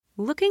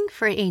Looking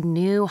for a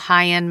new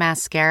high-end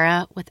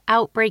mascara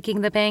without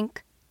breaking the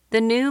bank? The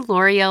new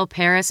L'Oreal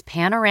Paris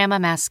Panorama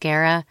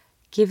Mascara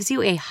gives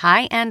you a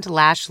high-end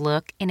lash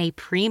look in a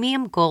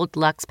premium gold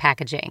luxe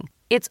packaging.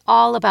 It's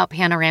all about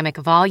panoramic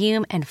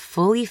volume and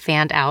fully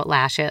fanned-out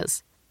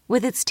lashes.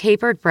 With its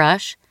tapered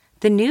brush,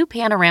 the new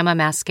Panorama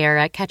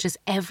Mascara catches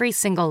every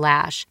single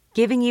lash,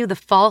 giving you the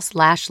false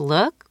lash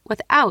look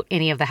without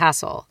any of the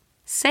hassle.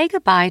 Say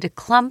goodbye to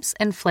clumps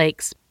and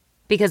flakes,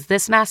 because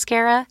this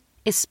mascara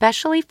is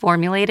specially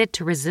formulated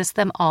to resist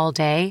them all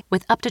day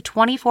with up to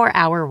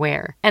 24-hour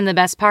wear. And the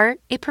best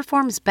part? It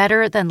performs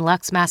better than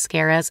Luxe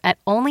mascaras at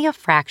only a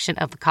fraction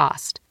of the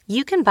cost.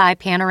 You can buy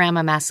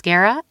Panorama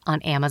Mascara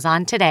on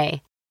Amazon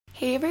today.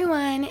 Hey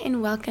everyone,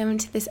 and welcome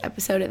to this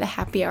episode of the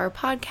Happy Hour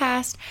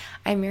podcast.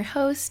 I'm your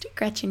host,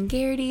 Gretchen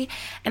Garrity,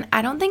 and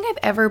I don't think I've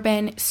ever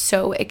been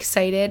so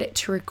excited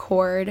to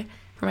record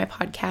for my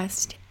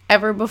podcast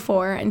ever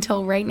before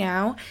until right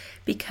now,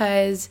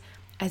 because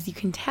as you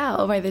can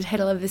tell by the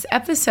title of this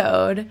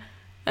episode,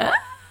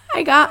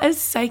 I got a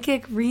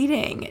psychic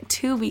reading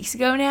 2 weeks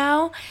ago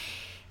now,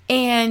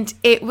 and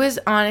it was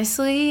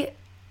honestly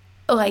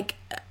like,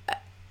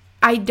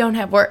 I don't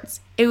have words.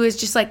 It was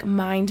just like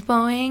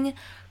mind-blowing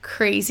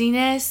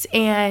craziness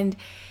and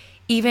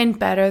even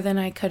better than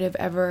I could have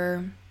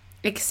ever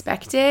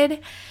expected.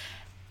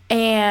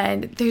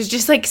 And there's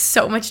just like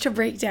so much to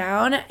break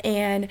down,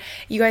 and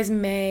you guys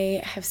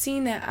may have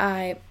seen that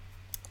I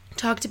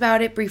talked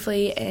about it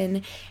briefly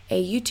in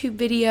a YouTube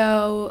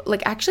video,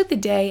 like actually the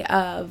day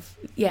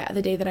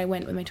that I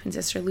went with my twin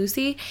sister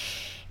Lucy,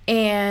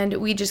 and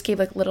we just gave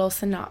like little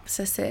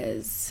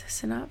synopsises,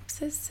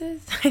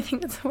 I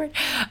think that's the word,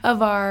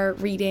 of our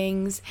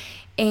readings.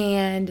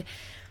 And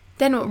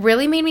then what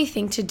really made me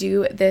think to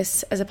do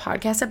this as a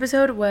podcast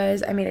episode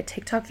was I made a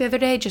TikTok the other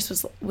day, just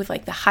was with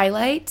like the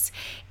highlights,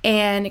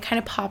 and it kind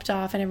of popped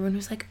off and everyone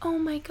was like, oh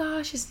my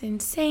gosh, it's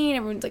insane.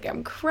 Everyone's like,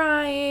 I'm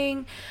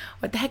crying.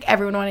 What the heck?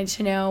 Everyone wanted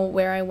to know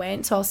where I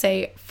went. So I'll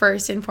say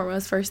first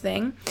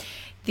thing,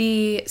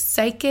 the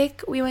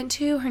psychic we went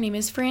to, her name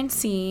is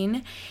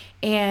Francine,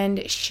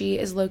 and she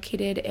is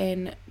located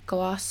in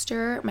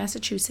Gloucester,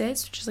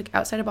 Massachusetts, which is like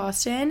outside of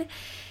Boston.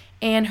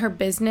 And her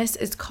business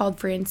is called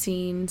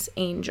Francine's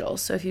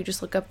Angels. So if you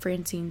just look up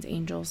Francine's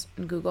Angels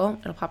in Google,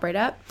 it'll pop right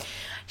up.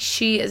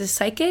 She is a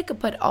psychic,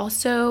 but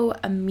also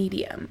a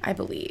medium, I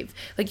believe.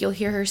 Like you'll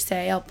hear her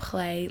say, I'll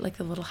play like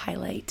the little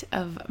highlight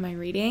of my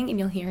reading, and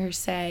you'll hear her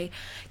say,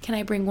 can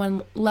I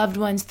bring loved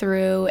ones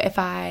through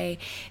I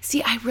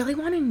really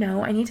want to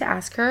know. I need to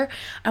ask her.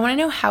 I want to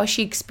know how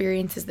she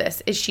experiences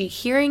this. Is she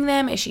hearing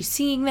them? Is she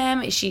seeing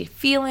them? Is she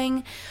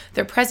feeling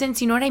their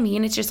presence? You know what I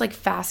mean? It's just like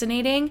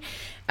fascinating.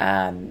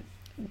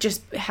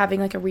 Just having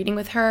like a reading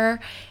with her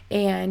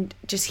and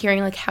just hearing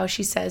like how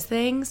she says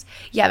things.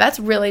 Yeah, that's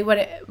really what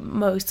it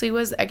mostly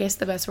was. I guess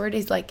the best word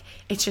is like,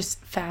 it's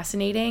just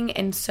fascinating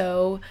and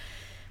so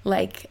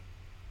like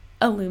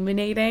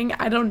illuminating.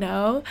 I don't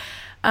know.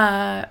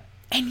 And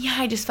yeah,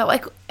 I just felt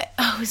like,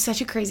 it was such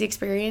a crazy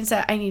experience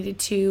that I needed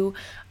to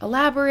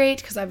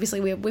elaborate, because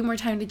obviously we have way more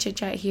time to chit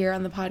chat here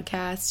on the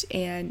podcast.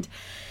 And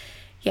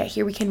yeah,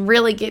 here we can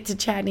really get to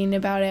chatting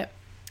about it.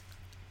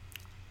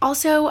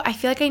 Also, I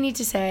feel like I need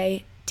to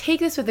say, take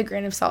this with a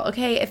grain of salt,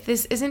 okay? If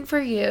this isn't for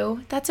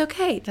you, that's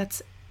okay.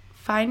 That's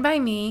fine by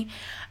me.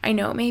 I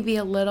know it may be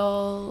a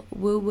little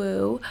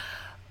woo-woo,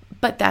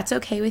 but that's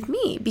okay with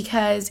me,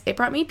 because it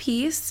brought me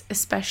peace,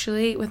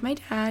 especially with my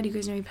dad. You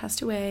guys know he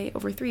passed away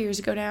over 3 years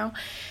ago now.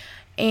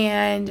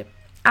 And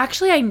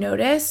actually,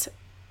 this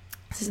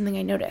is something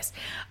I noticed.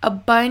 A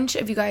bunch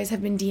of you guys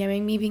have been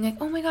DMing me being like,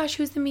 oh my gosh,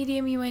 who's the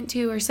medium you went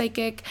to or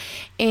psychic?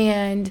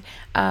 And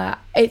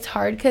it's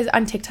hard because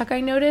on TikTok I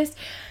noticed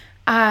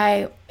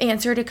I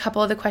answered a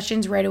couple of the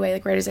questions right away,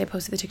 like right as I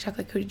posted the TikTok,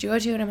 like who did you go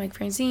to? And I'm like,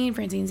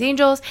 Francine's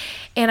Angels.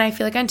 And I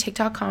feel like on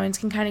TikTok comments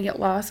can kind of get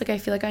lost. Like I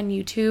feel like on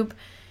YouTube,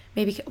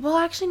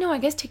 I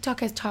guess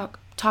TikTok has top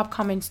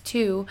comments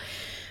too.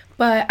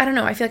 But I don't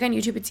know. I feel like on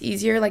YouTube it's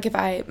easier. Like if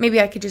I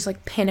could just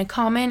like pin a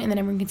comment and then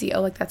everyone can see,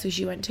 oh, like that's who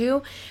she went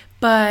to.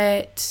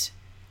 But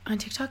on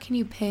TikTok, can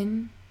you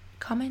pin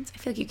comments? I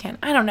feel like you can.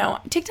 I don't know.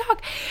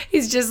 TikTok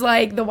is just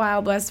like the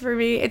Wild West for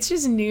me. It's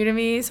just new to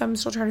me, so I'm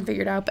still trying to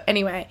figure it out. But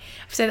anyway,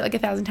 I've said it like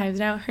 1,000 times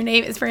now. Her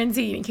name is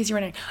Francine, in case you're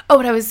wondering. Oh,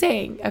 what I was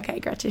saying. Okay,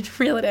 Gretchen,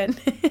 reel it in.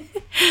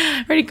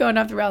 Already going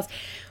off the rails.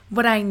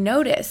 What I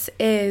notice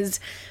is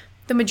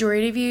the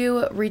majority of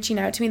you reaching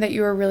out to me that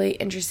you are really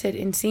interested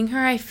in seeing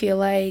her, I feel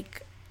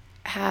like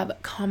have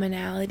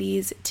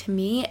commonalities to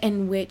me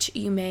in which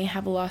you may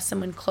have lost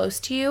someone close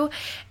to you.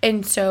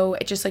 And so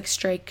it just like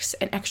strikes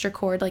an extra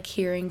chord, like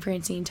hearing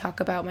Francine talk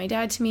about my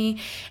dad to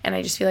me. And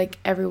I just feel like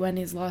everyone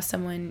who's lost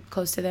someone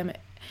close to them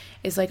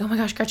is like, oh my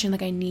gosh, Gretchen,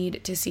 like I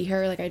need to see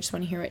her. Like I just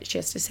want to hear what she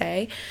has to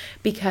say,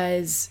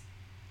 because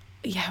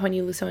yeah, when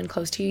you lose someone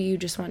close to you, you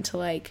just want to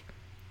like,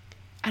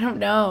 I don't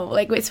know,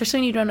 like especially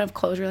when you don't have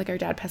closure, like our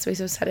dad passed away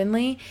so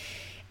suddenly.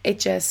 It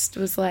just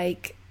was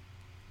like,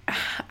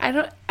 I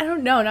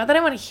don't know. Not that I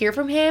want to hear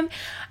from him.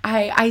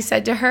 I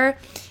said to her,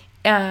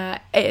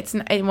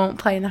 It won't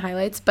play in the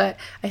highlights, but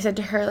I said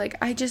to her, like,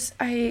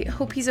 I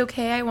hope he's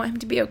okay. I want him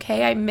to be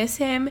okay. I miss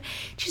him.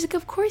 She's like,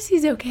 of course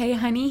he's okay,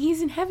 honey.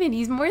 He's in heaven.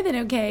 He's more than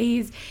okay.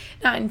 He's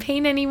not in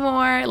pain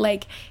anymore.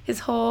 Like,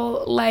 his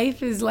whole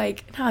life is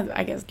like, not,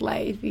 I guess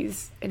life,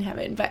 he's in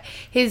heaven, but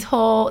his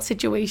whole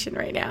situation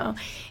right now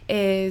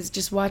is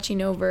just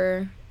watching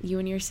over you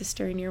and your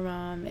sister and your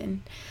mom.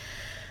 And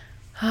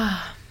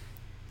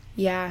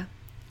yeah,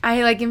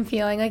 I like am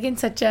feeling like in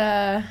such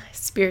a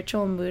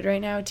spiritual mood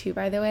right now too,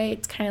 by the way.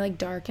 It's kind of like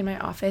dark in my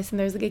office and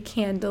there's like a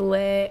candle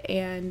lit,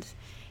 and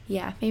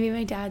yeah, maybe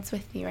my dad's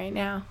with me right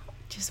now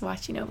just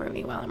watching over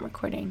me while I'm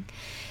recording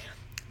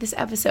this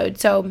episode.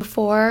 So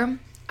before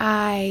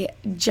I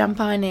jump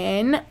on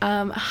in,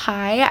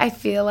 hi, I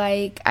feel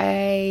like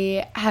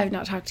I have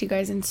not talked to you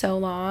guys in so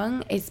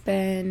long. It's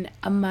been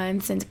a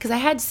month since, because I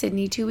had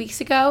Sydney 2 weeks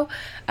ago,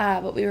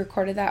 but we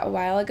recorded that a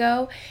while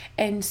ago,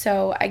 and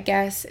so I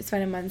guess it's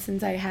been a month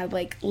since I had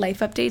like life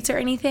updates or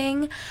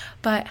anything.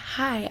 But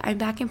hi, I'm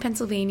back in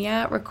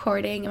Pennsylvania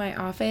recording in my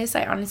office.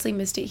 I honestly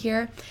missed it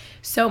here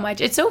so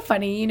much. It's so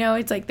funny, you know,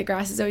 it's like the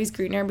grass is always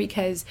greener,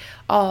 because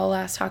all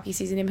last hockey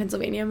season in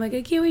Pennsylvania, I'm like,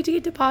 I can't wait to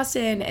get to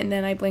Boston, and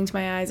then I blinked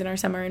my eyes and our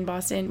summer in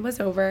Boston was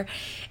over.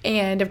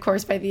 And of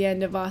course, by the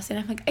end of Boston,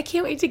 I'm like, I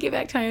can't wait to get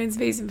back to my own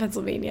space in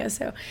Pennsylvania.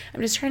 So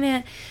I'm just trying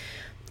to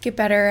get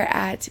better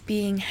at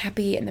being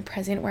happy in the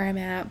present where I'm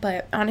at.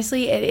 But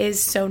honestly, it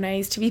is so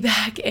nice to be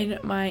back in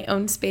my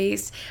own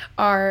space.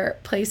 Our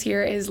place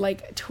here is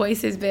like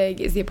twice as big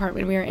as the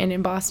apartment we were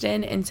in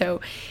Boston, and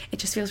so it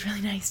just feels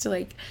really nice to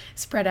like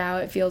spread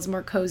out. It feels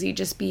more cozy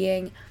just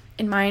being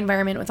in my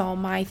environment with all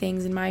my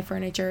things and my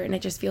furniture, and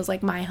it just feels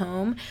like my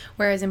home.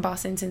 Whereas in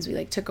Boston, since we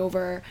like took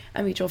over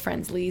a mutual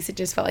friend's lease, it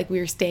just felt like we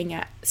were staying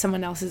at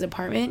someone else's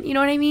apartment, you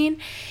know what I mean?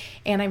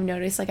 And I've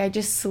noticed like I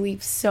just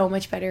sleep so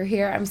much better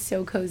here. I'm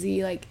so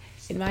cozy, like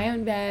in my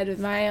own bed with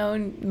my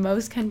own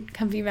most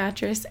comfy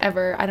mattress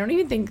ever. I don't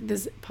even think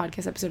this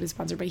podcast episode is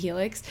sponsored by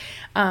Helix,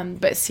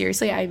 but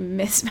seriously, I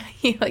miss my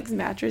Helix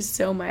mattress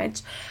so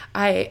much.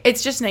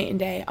 It's just night and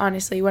day,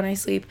 honestly, when I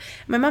sleep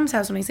at my mom's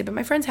house, when I sleep at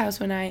my friend's house,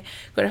 when I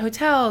go to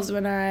hotels,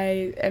 when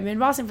I am in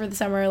Boston for the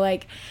summer.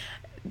 Like,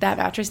 that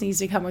mattress needs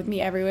to come with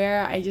me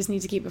everywhere. I just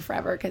need to keep it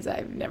forever because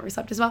I've never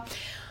slept as well.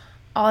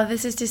 All of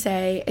this is to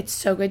say, it's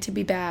so good to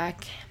be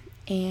back,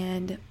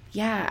 and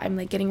yeah, I'm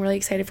like getting really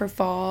excited for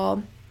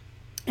fall.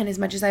 And as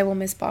much as I will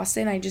miss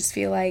Boston, I just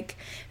feel like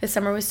the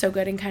summer was so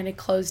good and kind of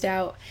closed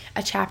out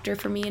a chapter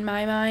for me in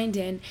my mind.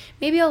 And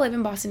maybe I'll live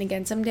in Boston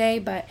again someday,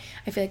 but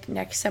I feel like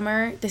next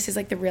summer, this is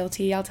like the real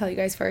tea. I'll tell you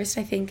guys first.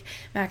 I think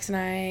Max and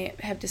I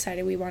have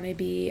decided we want to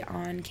be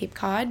on Cape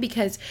Cod,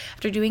 because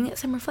after doing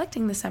some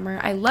reflecting this summer,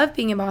 I love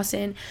being in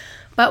Boston.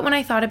 But when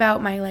I thought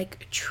about my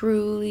like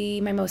truly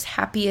my most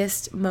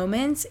happiest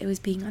moments, it was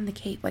being on the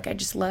Cape. Like, I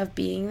just love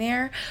being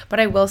there.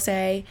 But I will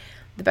say,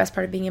 the best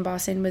part of being in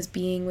Boston was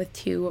being with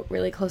two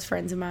really close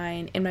friends of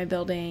mine in my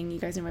building. You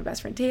guys know my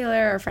best friend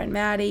Taylor, our friend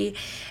Maddie.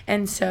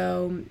 And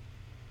so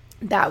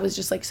that was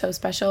just like so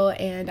special.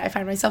 And I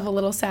find myself a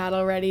little sad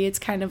already. It's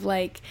kind of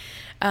like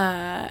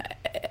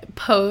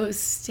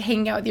post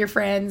hanging out with your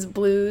friends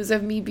blues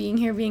of me being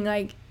here, being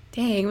like,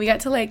 dang, we got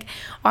to like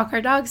walk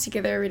our dogs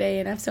together every day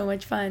and have so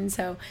much fun.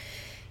 So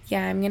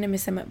yeah, I'm going to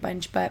miss them a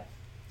bunch. But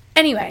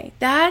anyway,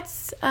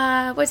 that's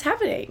what's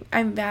happening.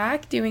 I'm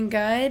back, doing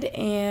good,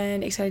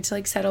 and excited to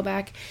like settle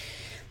back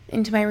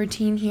into my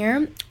routine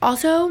here.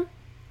 Also,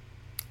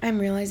 I'm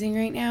realizing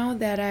right now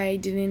that I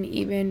didn't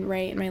even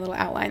write in my little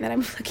outline that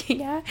I'm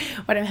looking at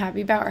what I'm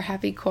happy about or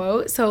happy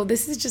quote. So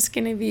this is just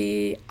going to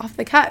be off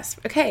the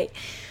cusp. Okay.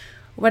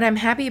 What I'm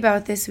happy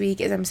about this week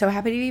is I'm so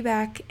happy to be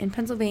back in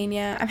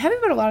Pennsylvania. I'm happy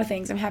about a lot of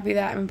things. I'm happy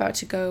that I'm about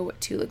to go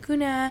to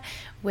Laguna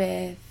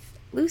with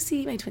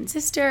Lucy, my twin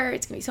sister.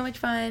 It's gonna be so much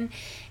fun,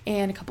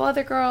 and a couple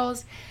other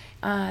girls.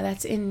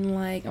 That's in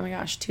like, oh my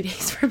gosh, 2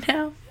 days from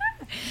now.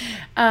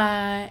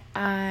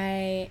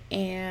 I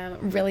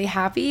am really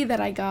happy that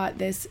I got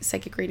this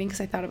psychic reading because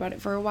I thought about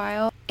it for a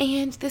while.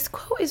 And this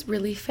quote is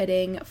really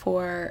fitting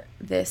for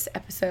this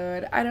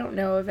episode. I don't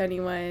know if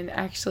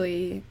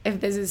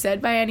this is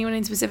said by anyone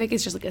in specific.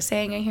 It's just like a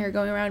saying I hear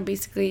going around.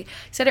 Basically, I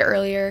said it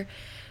earlier.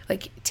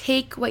 Like,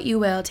 take what you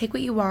will, take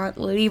what you want,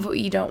 leave what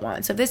you don't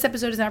want. So if this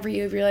episode is not for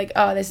you, if you're like,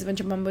 oh, this is a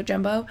bunch of mumbo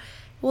jumbo,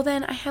 well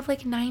then I have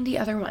like 90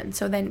 other ones.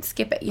 So then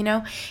skip it, you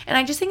know? And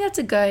I just think that's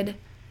a good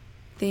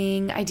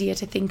idea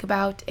to think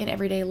about in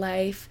everyday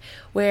life,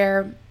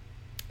 where,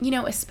 you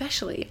know,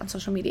 especially on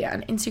social media,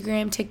 on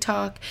Instagram,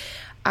 TikTok,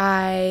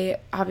 I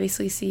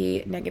obviously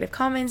see negative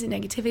comments and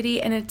negativity,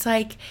 and it's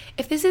like,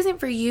 if this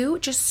isn't for you,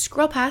 just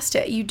scroll past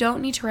it. You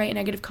don't need to write a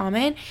negative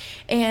comment.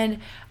 And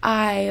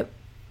I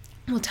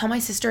will tell my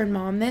sister and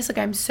mom this, like,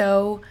 I'm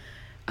so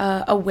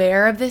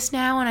aware of this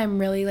now, and I'm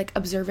really like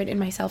observant in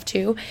myself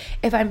too.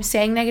 If I'm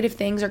saying negative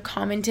things or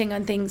commenting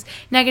on things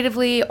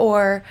negatively,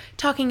 or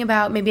talking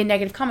about maybe a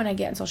negative comment I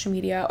get on social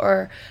media,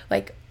 or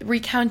like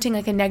recounting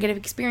like a negative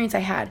experience I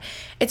had,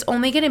 it's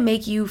only going to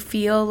make you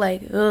feel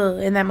like ugh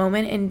in that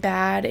moment and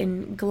bad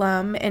and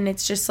glum, and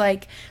it's just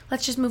like,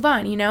 let's just move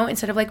on,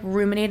 instead of like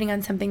ruminating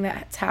on something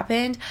that's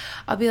happened.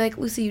 I'll be like,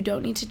 Lucy, you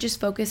don't need to just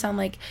focus on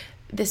like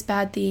this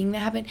bad thing that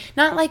happened.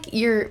 Not like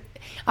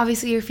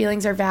obviously your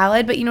feelings are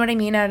valid, but you know what I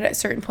mean? At a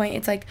certain point,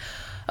 it's like,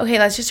 okay,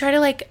 let's just try to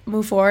like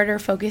move forward or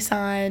focus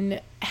on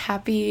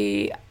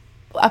happy,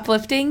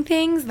 uplifting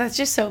things. That's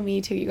just so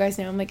me too. You guys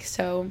know I'm like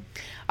so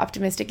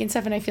optimistic and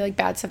stuff, and I feel like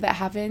bad stuff that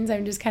happens,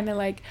 I'm just kind of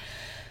like,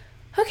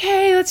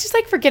 okay, let's just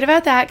like forget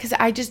about that, because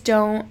I just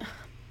don't,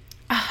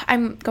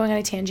 I'm going on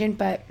a tangent,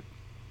 but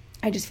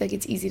I just feel like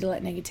it's easy to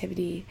let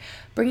negativity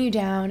bring you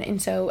down. And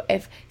so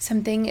if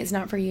something is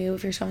not for you,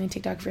 if you're scrolling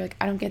TikTok, if you're like,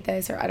 I don't get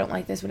this, or I don't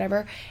like this,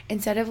 whatever,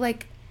 instead of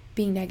like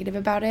being negative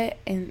about it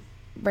and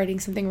writing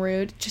something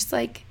rude, just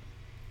like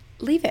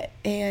leave it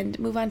and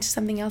move on to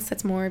something else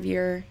that's more of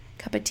your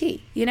cup of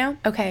tea,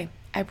 Okay,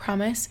 I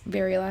promise,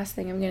 very last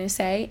thing I'm going to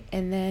say,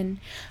 and then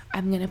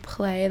I'm going to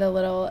play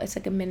it's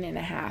like a minute and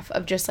a half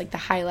of just like the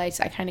highlights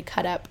I kind of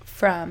cut up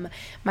from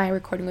my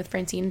recording with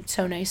Francine.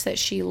 So nice that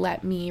she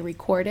let me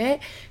record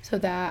it so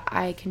that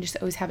I can just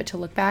always have it to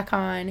look back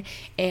on.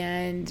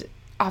 And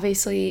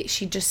obviously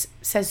she just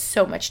says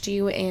so much to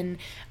you. And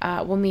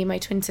me and my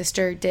twin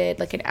sister did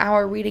like an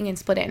hour reading and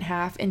split it in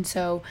half. And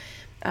so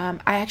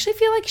I actually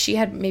feel like she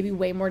had maybe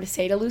way more to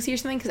say to Lucy or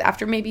something, because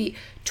after maybe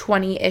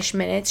 20-ish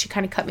minutes, she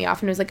kind of cut me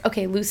off and was like,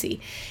 okay,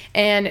 Lucy.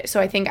 And so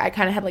I think I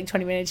kind of had like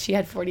 20 minutes. She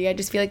had 40. I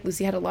just feel like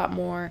Lucy had a lot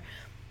more,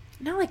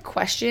 not like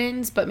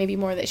questions, but maybe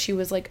more that she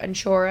was like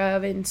unsure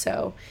of. And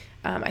so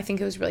I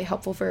think it was really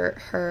helpful for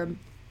her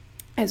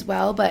as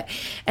well. But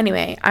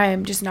anyway,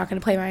 I'm just not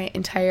going to play my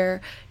entire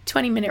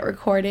 20-minute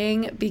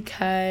recording,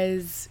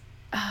 because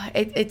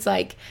it's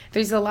like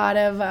there's a lot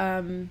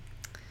of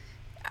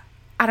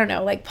I don't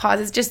know, like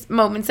pauses, just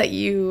moments that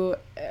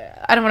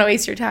I don't want to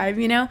waste your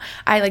time,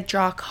 I like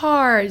draw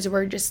cards,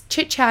 we're just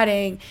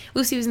chit-chatting.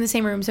 Lucy was in the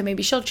same room, so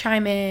maybe she'll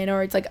chime in,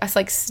 or it's like us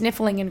like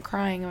sniffling and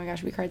crying. Oh my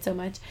gosh, we cried so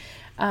much.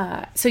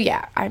 So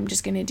yeah, I'm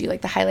just going to do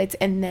like the highlights,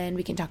 and then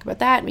we can talk about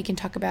that, and we can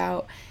talk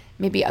about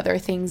maybe other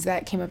things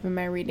that came up in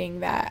my reading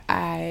that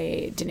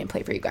I didn't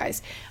play for you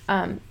guys.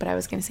 But I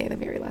was going to say the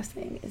very last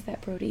thing is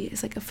that Brody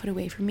is like a foot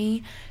away from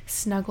me,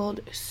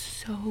 snuggled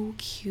so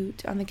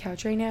cute on the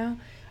couch right now.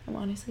 I'm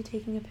honestly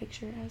taking a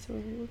picture as we're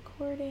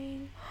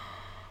recording.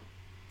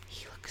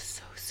 He looks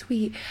so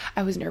sweet.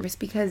 I was nervous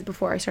because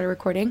before I started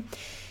recording,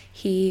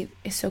 he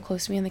is so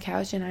close to me on the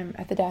couch, and I'm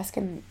at the desk,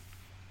 and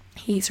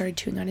he started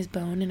chewing on his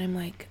bone, and I'm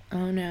like,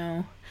 oh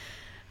no,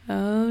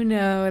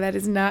 that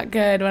is not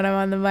good. When I'm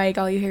on the mic,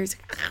 all you hear is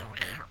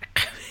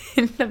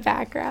in the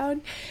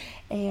background,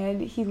 and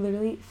he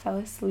literally fell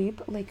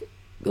asleep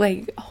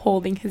like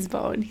holding his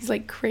bone. He's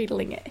like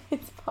cradling it in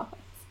his paws.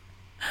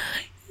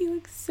 He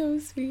looks so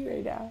sweet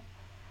right now.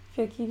 I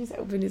feel like he just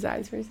opened his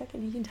eyes for a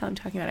second. You can tell I'm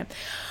talking about him.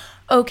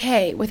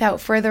 Okay, without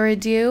further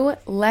ado,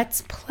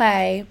 let's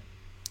play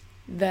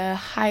the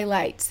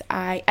highlights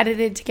I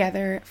edited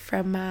together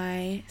from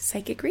my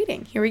psychic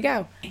reading. Here we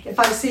go. If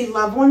I see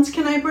loved ones,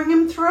 can I bring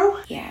him through?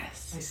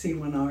 Yes. I see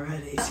one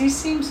already. He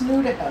seems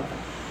new to heaven.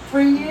 For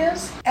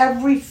years,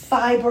 every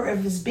fiber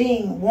of his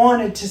being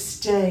wanted to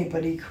stay,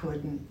 but he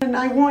couldn't. And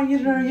I want you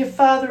to know your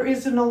father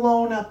isn't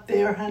alone up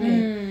there, honey.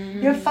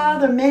 Mm-hmm. Your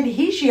father,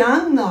 he's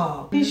young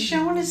though. He's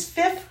showing his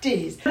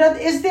 50s. But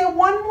is there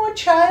one more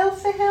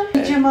child for him?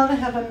 Did your mother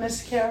have a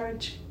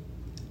miscarriage?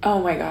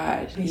 Oh my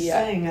God. He's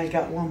saying I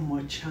got one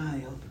more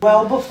child.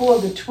 Well, before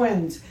the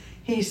twins,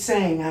 he's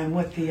saying I'm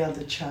with the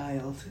other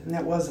child. And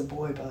that was a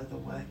boy, by the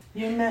way.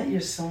 You met your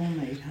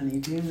soulmate, honey.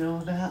 Do you know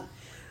that?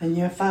 And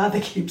your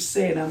father keeps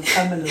saying, I'm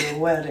coming to the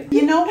wedding.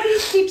 You know what he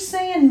keeps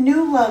saying?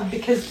 New love,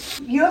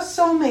 because your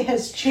soulmate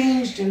has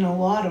changed in a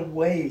lot of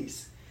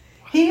ways.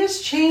 He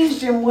has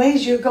changed in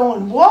ways you're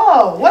going,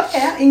 whoa, what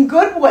happened? In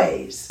good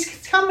ways.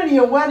 He's coming to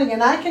your wedding,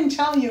 and I can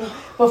tell you,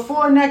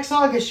 before next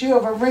August, you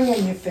have a ring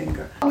on your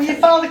finger. Your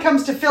father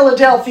comes to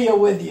Philadelphia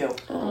with you.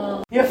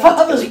 Oh, your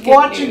father's really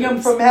watching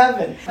him from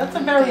heaven. That's a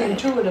very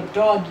intuitive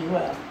dog you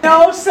have.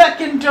 No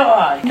second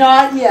dog.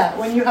 Not yet.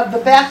 When you have the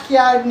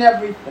backyard and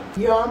everything.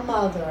 Your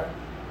mother,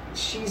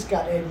 she's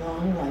got a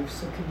long life,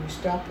 so can you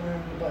stop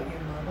worrying about your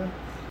mother?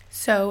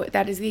 So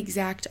that is the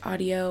exact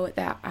audio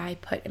that I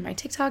put in my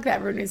TikTok that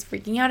everyone is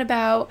freaking out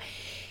about.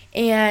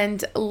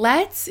 And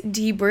let's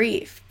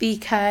debrief,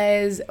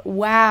 because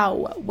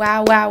wow.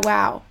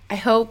 I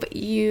hope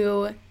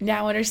you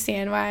now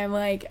understand why I'm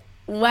like,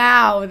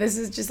 wow, this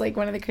is just like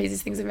one of the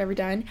craziest things I've ever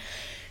done.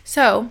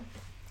 So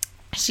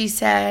she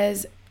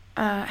says,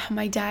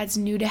 my dad's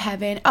new to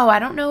heaven. Oh, I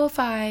don't know if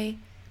I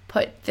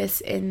put this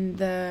in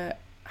the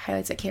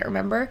highlights I can't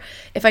remember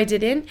if I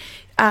didn't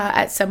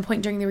at some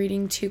point during the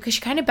reading too, because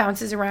she kind of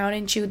bounces around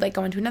and she would like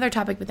go into another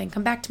topic but then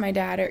come back to my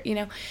dad, or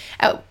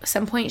at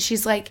some point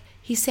she's like,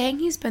 he's saying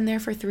he's been there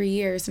for 3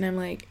 years, and I'm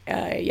like,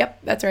 yep,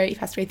 that's right, he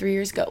passed away 3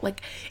 years ago.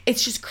 Like,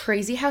 it's just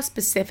crazy how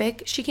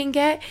specific she can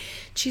get.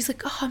 She's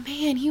like, oh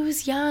man, he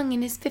was young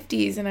in his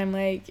 50s, and I'm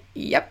like,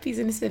 yep, he's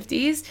in his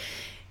 50s.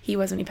 He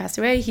was when he passed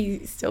away,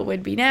 he still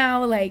would be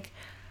now. Like,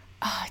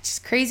 oh, it's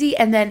just crazy.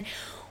 And then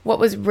what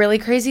was really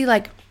crazy,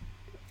 like,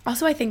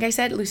 also I think I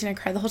said Lucy and I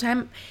cried the whole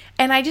time,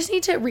 and I just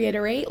need to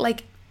reiterate,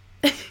 like,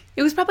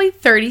 it was probably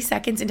 30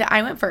 seconds into,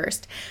 I went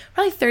first,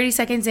 probably 30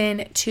 seconds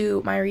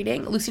into my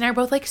reading, Lucy and I were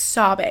both like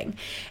sobbing.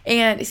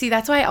 And see,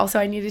 that's why also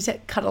I needed to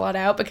cut a lot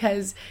out,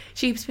 because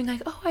she keeps being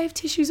like, oh, I have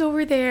tissues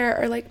over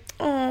there, or like,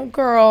 oh,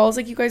 girls,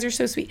 like, you guys are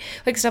so sweet,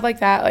 like stuff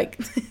like that. Like,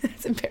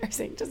 it's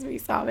embarrassing, just me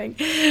sobbing.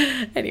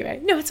 Anyway,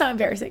 no, it's not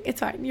embarrassing,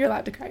 it's fine, you're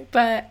allowed to cry.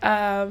 But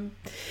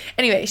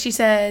anyway, she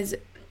says,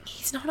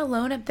 he's not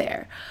alone up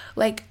there.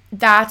 Like,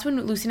 that's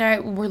when Lucy and I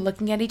were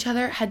looking at each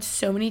other, had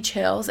so many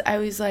chills. I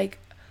was like,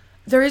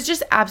 there is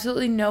just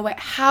absolutely no way.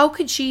 How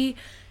could she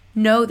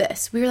know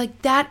this? We were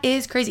like, that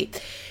is crazy.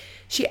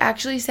 She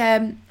actually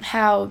said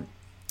how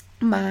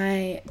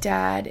my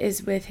dad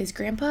is with his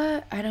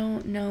grandpa. I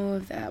don't know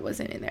if that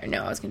wasn't in there.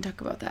 No, I was going to talk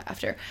about that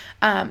after.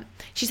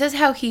 She says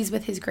how he's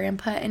with his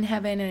grandpa in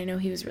heaven, and I know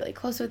he was really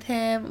close with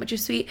him, which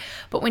is sweet.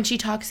 But when she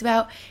talks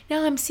about,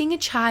 now I'm seeing a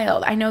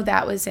child, I know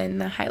that was in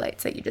the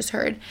highlights that you just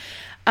heard.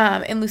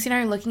 And Lucy and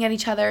I are looking at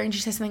each other, and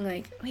she says something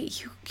like,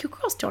 wait, you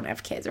girls don't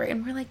have kids, right?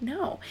 And we're like,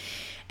 no.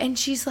 And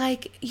she's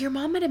like, your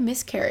mom had a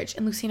miscarriage.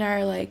 And Lucy and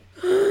I are like,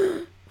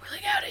 we're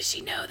like, how does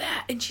she know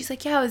that? And she's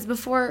like, yeah, it was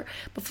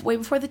way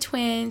before the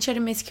twins. She had a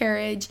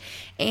miscarriage,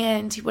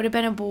 and he would have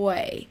been a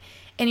boy,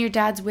 and your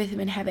dad's with him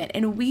in heaven.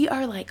 And we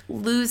are like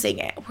losing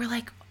it. We're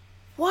like,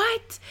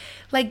 what?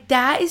 Like,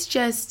 that is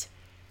just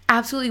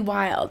absolutely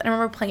wild. And I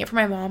remember playing it for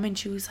my mom, and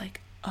she was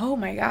like, oh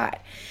my God.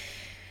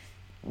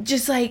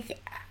 Just like,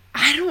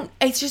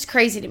 it's just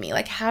crazy to me.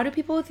 Like, how do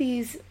people with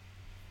these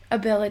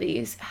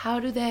abilities,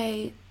 how do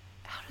they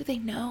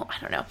know? I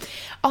don't know.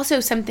 Also,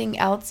 something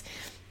else,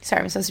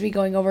 sorry, I'm supposed to be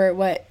going over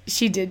what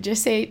she did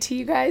just say to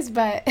you guys,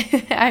 but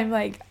I'm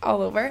like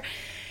all over.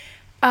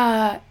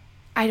 I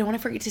don't want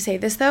to forget to say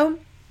this though.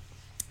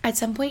 At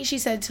some point she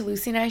said to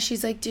Lucy and I,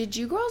 she's like, did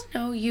you girls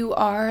know you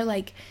are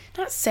like,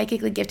 not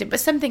psychically gifted, but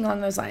something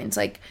along those lines.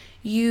 Like,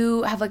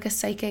 you have like a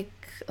psychic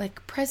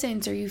like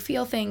presence, or you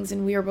feel things.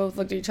 And we were both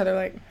looked at each other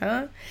like,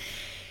 huh?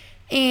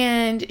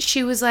 And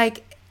she was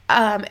like,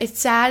 it's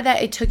sad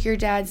that it took your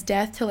dad's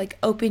death to like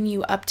open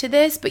you up to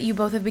this, but you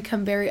both have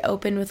become very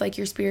open with like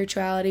your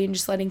spirituality and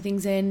just letting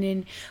things in,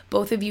 and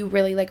both of you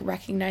really like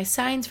recognize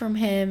signs from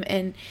him,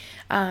 and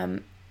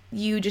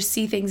you just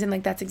see things and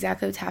like that's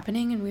exactly what's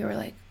happening. And we were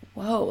like,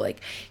 whoa.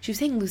 Like, she was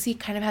saying Lucy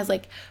kind of has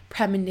like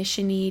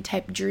premonition-y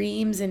type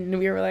dreams, and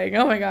we were like,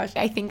 oh my gosh.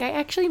 I think I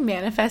actually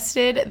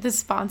manifested the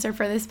sponsor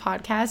for this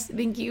podcast.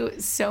 Thank you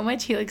so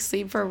much, Helix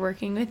Sleep, for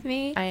working with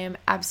me. I am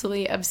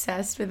absolutely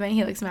obsessed with my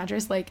Helix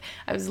mattress, like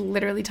I was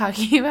literally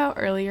talking about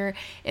earlier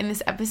in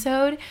this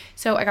episode.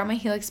 So I got my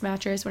Helix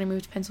mattress when I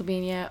moved to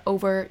Pennsylvania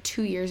over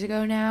 2 years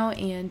ago now,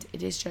 and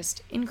it is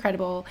just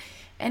incredible.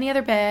 Any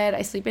other bed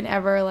I sleep in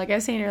ever, like I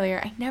was saying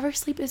earlier, I never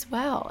sleep as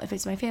well. If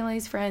it's my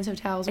family's, friends,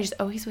 hotels, I just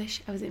always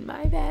wish I was in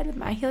my bed with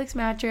my Helix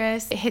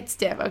mattress. It hits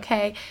diff,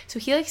 okay? So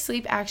Helix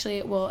Sleep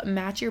actually will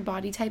match your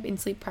body type and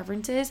sleep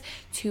preferences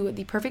to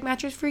the perfect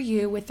mattress for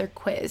you with their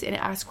quiz. And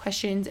it asks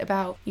questions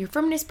about your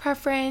firmness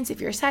preference, if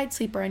you're a side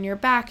sleeper, on your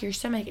back, your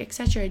stomach,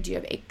 etc. Do you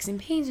have aches and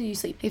pains when you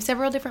sleep? They have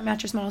several different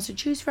mattress models to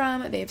choose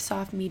from. They have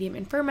soft, medium,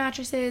 and firm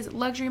mattresses,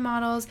 luxury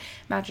models,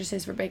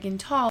 mattresses for big and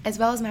tall, as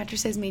well as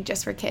mattresses made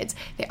just for kids.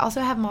 They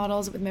also have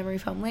models with memory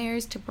foam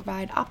layers to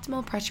provide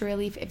optimal pressure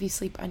relief if you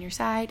sleep on your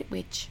side,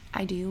 which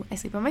I do. I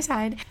sleep on my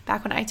side.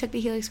 Back when I took the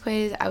Helix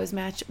quiz, I was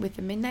matched with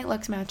the Midnight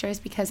Lux mattress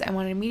because I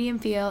wanted a medium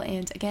feel,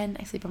 and again,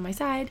 I sleep on my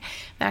side.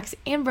 Max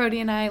and Brody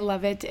and I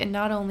love it, and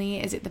not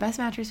only is it the best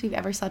mattress we've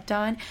ever slept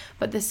on,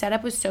 but the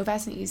setup was so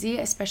fast and easy,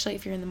 especially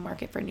if you're in the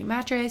market for a new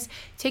mattress.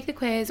 Take the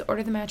quiz,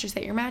 order the mattress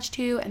that you're matched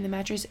to, and the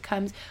mattress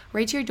comes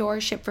right to your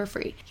door, shipped for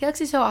free.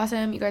 Helix is so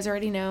awesome. You guys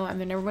already know I'm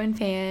the #1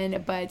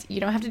 fan, but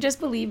you don't have to just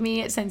believe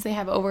me, since they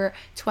have over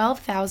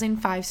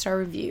 12,000 5-star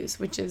reviews,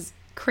 which is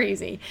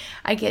crazy.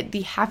 I get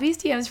the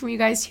happiest DMs from you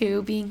guys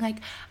too, being like,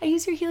 I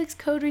used your Helix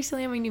code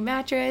recently on my new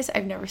mattress.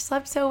 I've never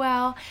slept so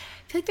well.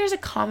 I feel like there's a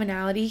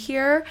commonality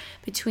here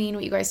between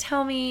what you guys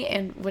tell me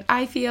and what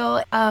I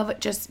feel of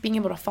just being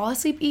able to fall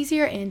asleep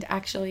easier and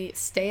actually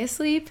stay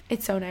asleep.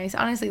 It's so nice.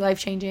 Honestly,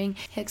 life-changing.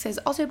 Helix has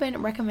also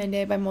been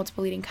recommended by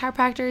multiple leading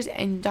chiropractors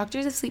and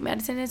doctors of sleep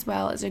medicine as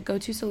well as a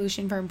go-to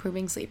solution for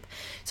improving sleep.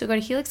 So go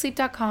to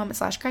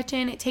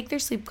helixsleep.com/Gretchen, take their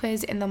sleep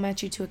quiz, and they'll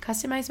match you to a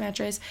customized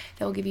mattress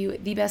that will give you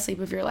the best sleep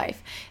of your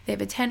life. They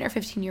have a 10 or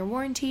 15-year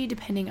warranty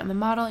depending on the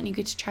model, and you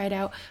get to try it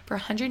out for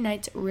 100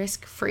 nights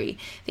risk-free.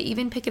 They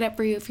even pick it up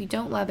for you if you don't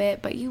don't love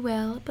it, but you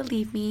will,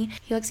 believe me.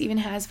 Helix even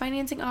has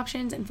financing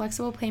options and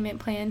flexible payment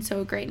plans,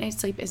 so a great night's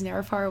sleep is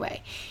never far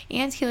away.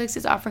 And Helix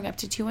is offering up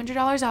to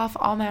 $200 off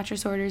all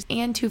mattress orders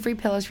and 2 free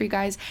pillows for you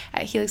guys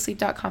at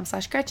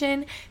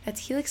helixsleep.com/Gretchen.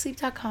 That's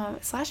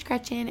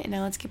helixsleep.com/Gretchen. And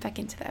now let's get back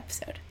into the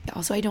episode.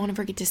 Also, I don't want to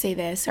forget to say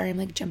this. Sorry, I'm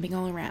like jumping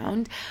all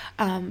around.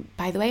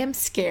 By the way, I'm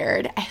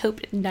scared. I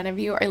hope none of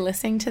you are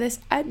listening to this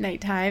at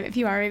nighttime. If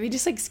you are, maybe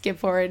just like skip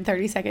forward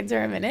 30 seconds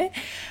or a minute.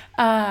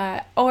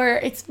 Or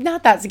it's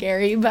not that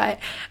scary, but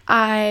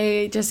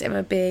I just am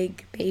a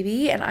big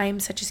baby and I'm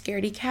such a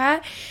scaredy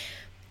cat.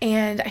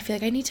 And I feel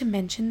like I need to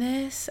mention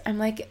this. I'm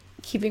like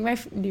keeping my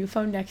new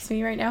phone next to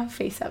me right now,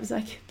 face up, so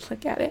I can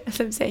look at it as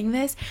I'm saying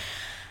this.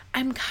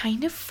 I'm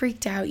kind of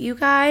freaked out, you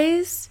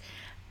guys.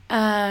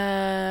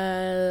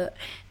 I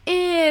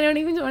don't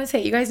even want to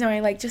say it. You guys know I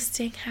like just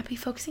staying happy,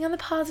 focusing on the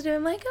positive.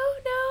 I'm like, oh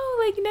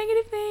no, like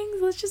negative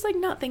things. Let's just like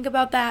not think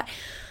about that.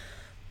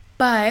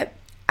 But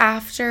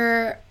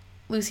after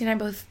Lucy and I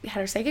both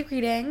had our psychic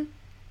reading,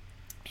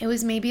 it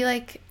was maybe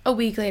like a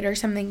week later or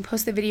something,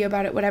 posted a video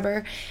about it,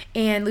 whatever.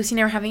 And Lucy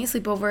and I were having a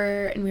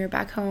sleepover and we were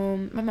back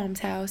home, my mom's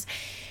house.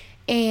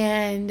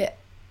 And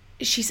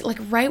she's like,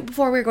 right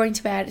before we were going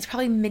to bed, it's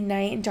probably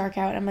midnight and dark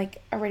out. And I'm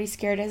like already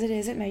scared as it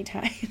is at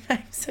nighttime.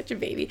 I'm such a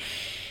baby.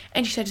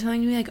 And she said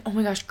something to me like, oh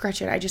my gosh,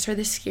 Gretchen, I just heard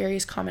the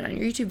scariest comment on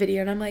your YouTube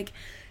video. And I'm like,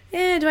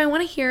 do I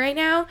want to hear right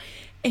now?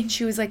 And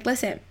she was like,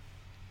 listen.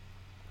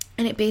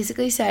 And it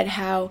basically said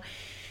how,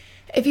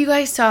 if you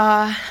guys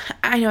saw,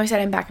 I know I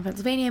said I'm back in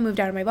Pennsylvania, moved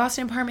out of my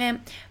Boston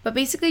apartment, but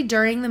basically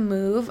during the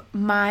move,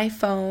 my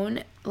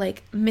phone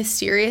like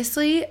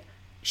mysteriously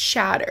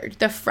shattered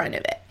the front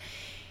of it.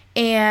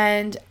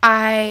 And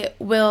I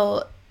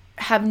will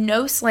have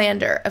no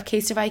slander of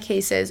Casetify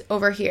cases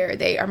over here.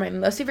 They are my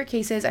most favorite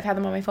cases. I've had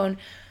them on my phone,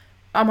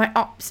 on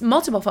my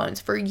multiple phones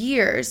for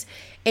years,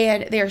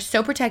 and they are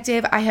so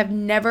protective. I have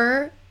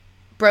never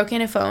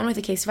broken a phone with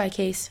a Casetify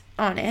case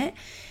on it.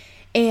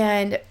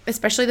 And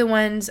especially the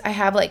ones I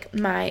have, like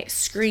my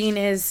screen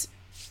is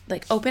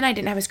like open. I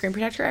didn't have a screen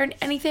protector or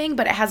anything,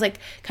 but it has like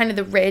kind of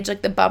the ridge,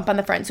 like the bump on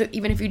the front. So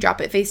even if you drop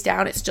it face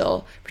down, it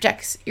still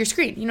protects your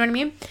screen. You know what I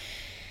mean?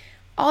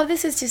 All of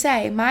this is to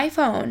say, my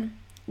phone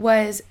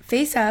was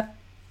face up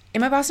in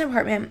my Boston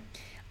apartment,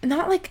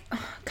 not like,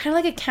 kind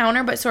of like a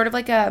counter, but sort of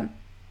like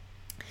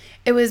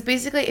it was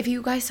basically, if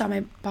you guys saw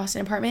my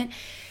Boston apartment,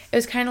 it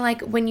was kind of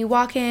like when you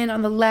walk in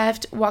on the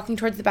left, walking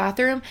towards the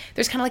bathroom,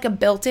 there's kind of like a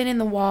built-in in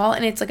the wall,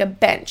 and it's like a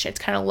bench. It's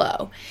kind of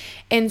low.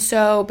 And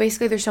so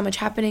basically there's so much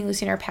happening.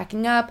 Lucy and I are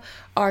packing up.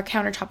 Our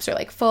countertops are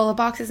like full of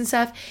boxes and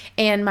stuff.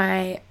 And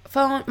my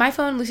phone,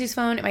 Lucy's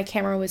phone, and my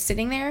camera was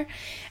sitting there.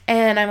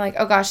 And I'm like,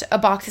 oh gosh, a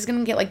box is going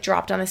to get like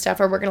dropped on this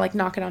stuff, or we're going to like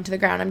knock it onto the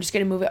ground. I'm just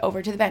going to move it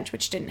over to the bench,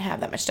 which didn't have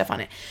that much stuff on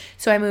it.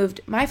 So I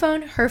moved my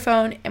phone, her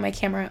phone, and my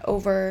camera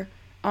over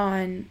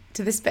on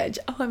to this bench.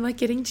 Oh, I'm like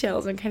getting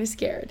chills. I'm kind of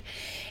scared.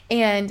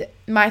 And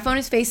my phone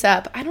is face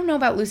up. I don't know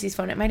about Lucy's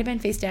phone. It might have been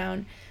face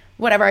down.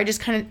 Whatever. I just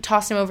kind of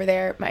tossed him over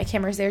there. My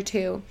camera's there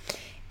too.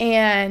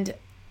 And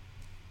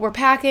we're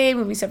packing,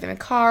 moving stuff in the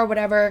car,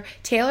 whatever.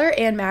 Taylor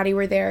and Maddie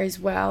were there as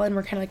well. And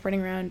we're kind of like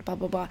running around, blah,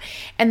 blah, blah.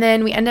 And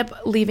then we end up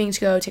leaving to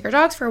go take our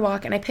dogs for a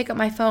walk. And I pick up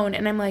my phone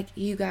and I'm like,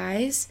 you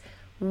guys,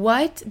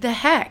 what the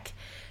heck?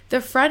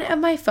 The front of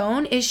my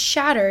phone is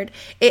shattered.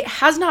 It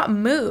has not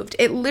moved.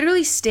 It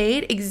literally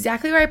stayed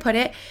exactly where I put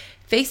it,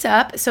 face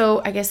up.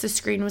 So I guess the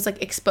screen was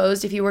like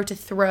exposed if you were to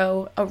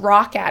throw a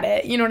rock at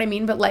it. You know what I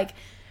mean? But like,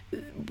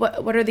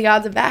 what are the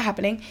odds of that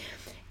happening?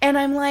 And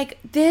I'm like,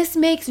 this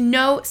makes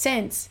no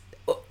sense.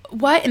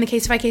 What? In the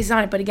Casetify case is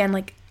on it. But again,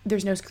 like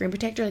there's no screen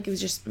protector. Like it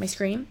was just my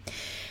screen.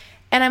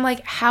 And I'm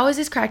like, how is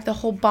this cracked? The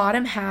whole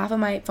bottom half of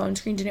my phone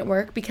screen didn't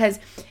work, because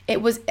it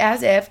was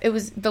as if it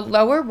was the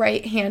lower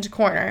right hand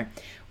corner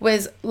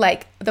was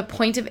like the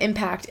point of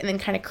impact and then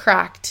kind of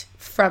cracked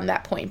from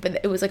that point.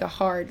 But it was like a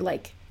hard,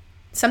 like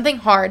something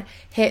hard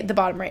hit the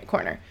bottom right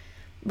corner,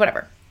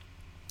 whatever.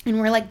 And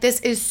we're like, this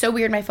is so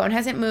weird. My phone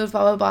hasn't moved,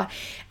 blah, blah, blah.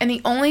 And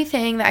the only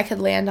thing that I could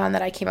land on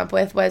that I came up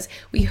with was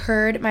we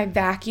heard my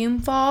vacuum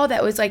fall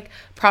that was like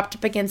propped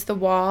up against the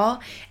wall.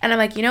 And I'm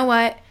like, you know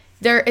what?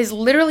 There is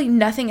literally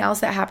nothing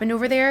else that happened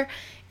over there.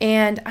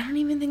 And I don't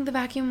even think the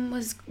vacuum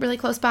was really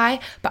close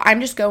by, but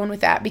I'm just going with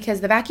that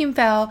because the vacuum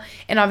fell,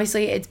 and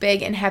obviously it's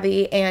big and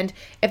heavy, and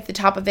if the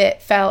top of it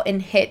fell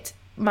and hit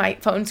my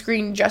phone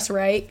screen just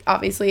right,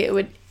 obviously it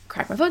would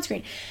crack my phone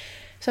screen.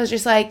 So I was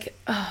just like,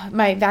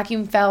 my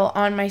vacuum fell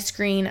on my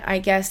screen. I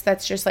guess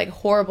that's just like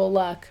horrible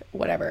luck,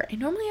 whatever. And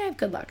normally I have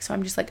good luck, so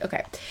I'm just like,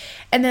 okay.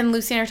 And then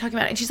Lucy and I are talking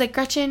about it, and she's like,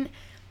 Gretchen,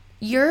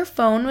 your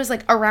phone was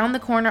like around the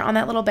corner on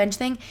that little bench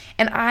thing,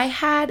 and I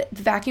had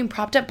the vacuum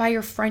propped up by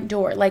your front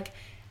door. Like,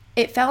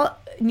 it fell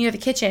near the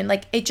kitchen.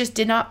 Like, it just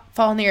did not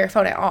fall near your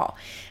phone at all.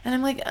 And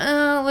I'm like,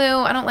 oh, Lou,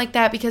 I don't like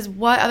that, because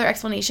what other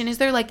explanation is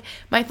there? Like,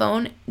 my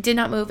phone did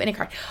not move and it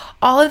cracked.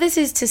 All of this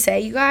is to say,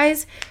 you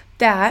guys,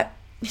 that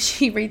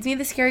she reads me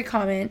the scary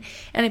comment,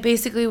 and it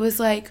basically was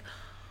like,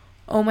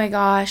 oh my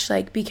gosh,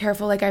 like be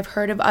careful. Like I've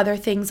heard of other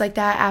things like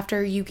that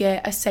after you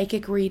get a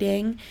psychic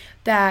reading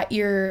that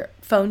your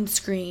phone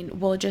screen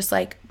will just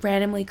like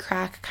randomly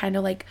crack, kind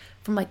of like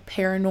from like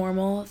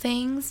paranormal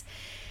things.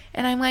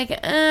 And I'm like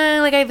I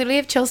literally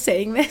have chills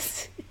saying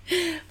this.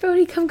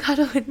 Brody, come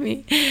cuddle with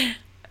me.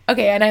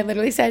 Okay, and I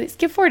literally said,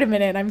 skip forward a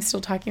minute. I'm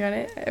still talking about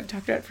it. I've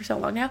talked about it for so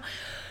long now.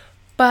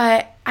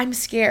 But I'm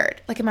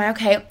scared. Like, am I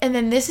okay? And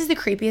then this is the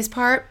creepiest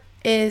part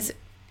is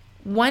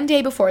one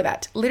day before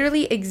that,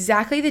 literally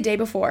exactly the day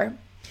before,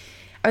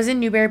 I was in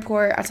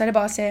Newburyport outside of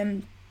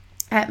Boston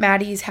at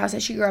Maddie's house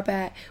that she grew up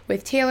at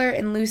with Taylor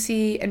and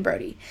Lucy and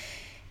Brody.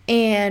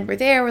 And we're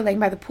there, we're laying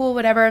by the pool,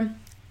 whatever.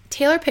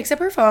 Taylor picks up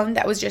her phone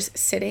that was just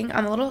sitting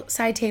on the little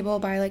side table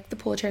by like the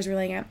pool chairs we're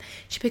laying at.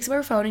 She picks up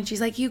her phone and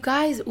she's like, you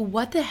guys,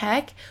 what the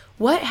heck?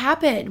 What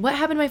happened? What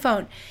happened to my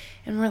phone?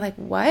 And we're like,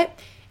 what?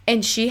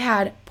 And she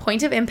had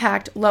point of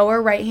impact,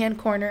 lower right-hand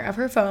corner of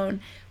her phone,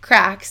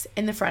 cracks,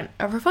 in the front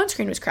of her phone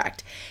screen was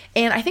cracked.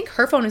 And I think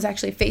her phone was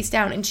actually face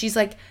down. And she's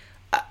like,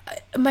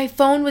 my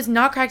phone was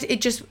not cracked.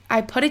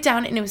 I put it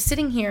down and it was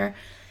sitting here.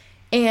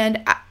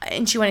 And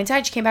she went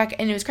inside, she came back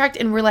and it was cracked.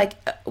 And we're like,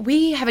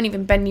 we haven't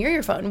even been near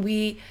your phone.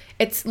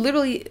 It's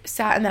literally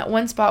sat in that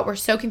one spot. We're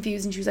so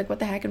confused. And she was like, what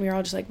the heck? And we were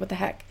all just like, what the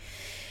heck?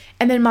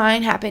 And then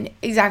mine happened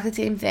exactly the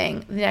same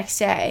thing the next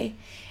day.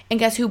 And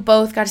guess who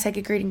both got a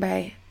psychic reading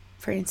by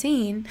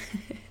Francine?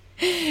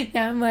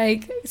 Now I'm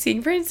like,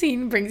 seeing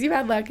Francine brings you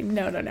bad luck.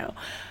 No.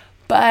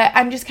 But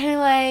I'm just kind of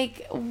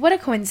like, what a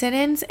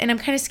coincidence. And I'm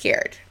kind of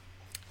scared.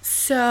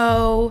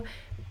 So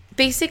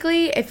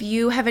basically, if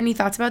you have any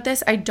thoughts about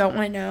this, I don't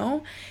want to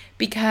know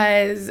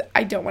because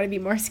I don't want to be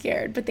more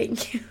scared. But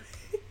thank you.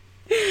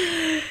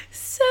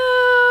 So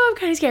I'm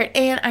kind of scared.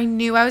 And I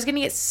knew I was going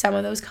to get some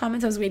of those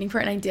comments. I was waiting for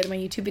it, and I did in my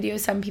YouTube video.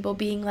 Some people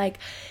being like,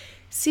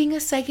 seeing a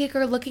psychic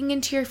or looking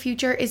into your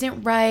future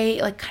isn't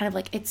right. Like, kind of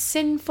like it's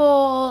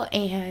sinful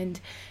and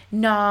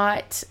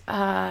not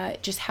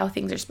just how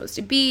things are supposed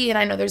to be. And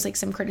I know there's like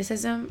some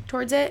criticism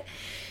towards it.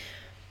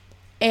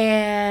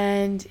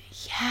 And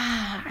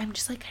yeah, I'm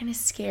just like kind of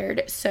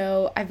scared.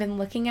 So I've been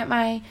looking at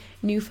my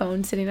new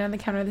phone sitting on the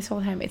counter this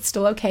whole time. It's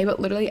still okay, but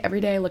literally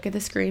every day I look at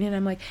the screen and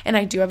I'm like, and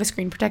I do have a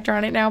screen protector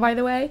on it now, by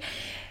the way,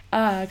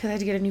 because I had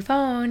to get a new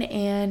phone,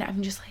 and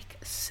I'm just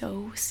like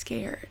so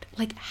scared.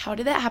 Like, how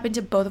did that happen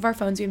to both of our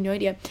phones? We have no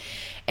idea.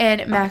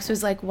 And Max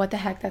was like, what the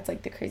heck? That's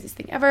like the craziest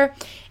thing ever.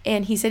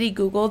 And he said he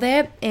Googled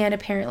it, and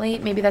apparently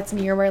maybe that's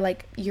near where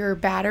like your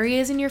battery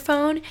is in your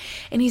phone.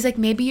 And he's like,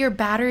 maybe your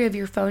battery of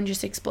your phone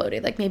just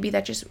exploded. Like maybe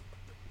that just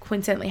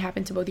coincidentally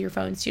happened to both your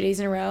phones 2 days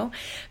in a row.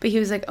 But he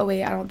was like, oh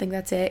wait, I don't think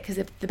that's it, because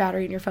if the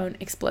battery in your phone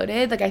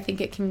exploded, like I think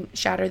it can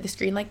shatter the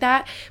screen like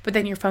that, but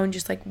then your phone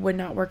just like would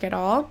not work at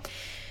all.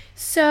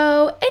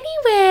 So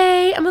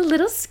anyway, I'm a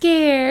little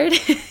scared.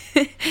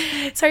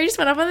 Sorry, I just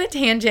went off on the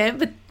tangent,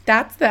 but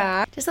that's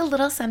that. Just a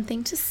little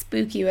something to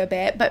spook you a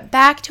bit. But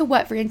back to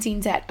what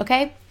Francine said,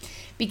 okay?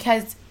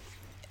 Because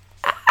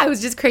I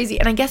was just crazy.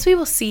 And I guess we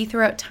will see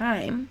throughout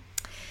time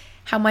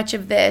how much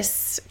of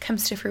this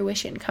comes to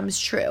fruition, comes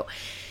true.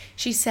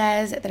 She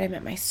says that I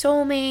met my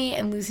soulmate,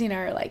 and Lucy and I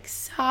are like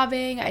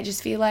sobbing. I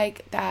just feel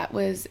like that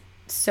was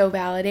so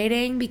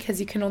validating, because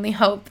you can only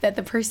hope that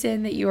the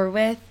person that you are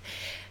with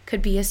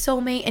could be a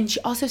soulmate. And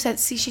she also said,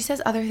 she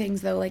says other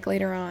things though, like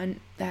later on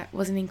that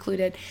wasn't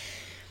included,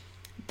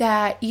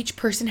 that each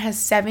person has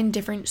 7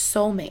 different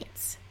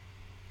soulmates,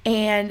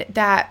 and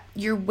that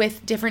you're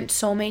with different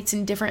soulmates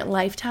in different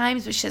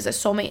lifetimes. But she says a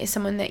soulmate is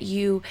someone that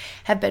you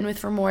have been with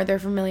for more, they're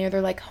familiar,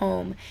 they're like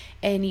home,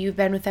 and you've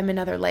been with them in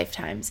other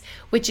lifetimes,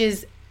 which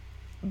is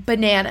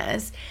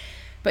bananas.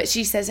 But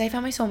she says, I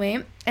found my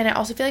soulmate. And I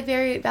also feel like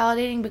very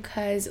validating,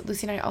 because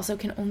Lucy and I also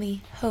can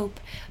only hope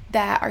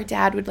that our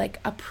dad would like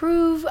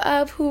approve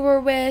of who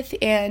we're with.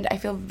 And I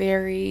feel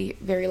very,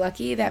 very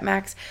lucky that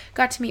Max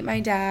got to meet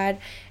my dad.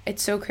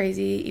 It's so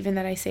crazy even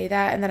that I say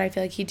that, and that I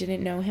feel like he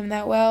didn't know him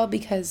that well,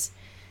 because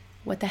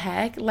what the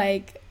heck?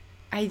 Like,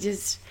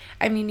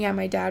 yeah,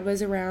 my dad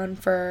was around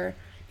for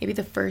maybe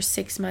the first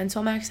 6 months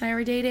while Max and I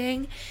were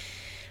dating.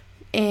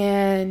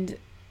 And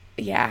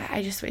yeah,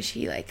 I just wish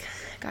he like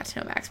got to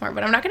know Max more,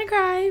 but I'm not gonna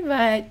cry.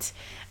 But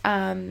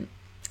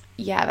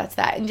yeah, that's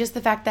that. And just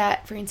the fact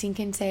that Francine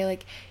can say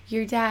like,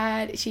 your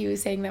dad, she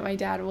was saying that my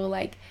dad will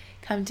like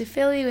come to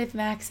Philly with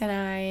Max and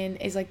I,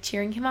 and is like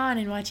cheering him on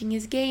and watching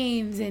his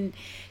games, and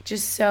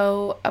just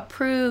so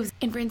approves.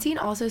 And Francine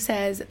also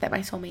says that my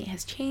soulmate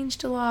has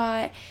changed a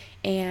lot,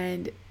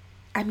 and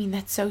I mean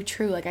that's so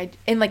true, like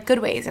in like good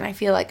ways. And I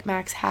feel like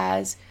Max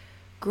has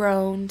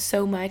grown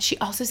so much. She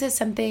also says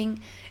something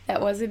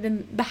that wasn't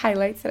in the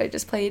highlights that I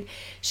just played.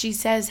 She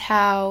says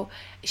how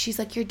she's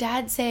like, your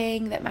dad's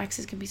saying that Max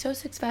is gonna be so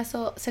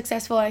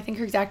successful. I think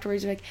her exact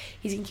words are like,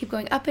 he's gonna keep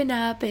going up and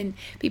up and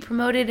be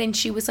promoted. And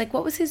she was like,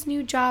 what was his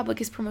new job, like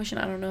his promotion?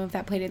 I don't know if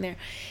that played in there.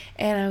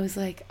 And I was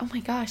like, oh my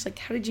gosh, like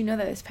how did you know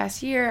that this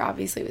past year?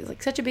 Obviously it was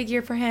like such a big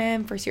year for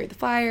him, first year at the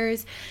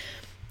Flyers.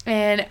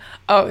 And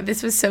oh,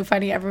 this was so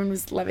funny. Everyone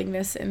was loving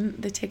this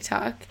in the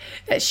TikTok,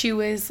 that she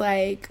was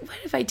like, what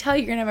if I tell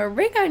you you're gonna have a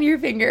ring on your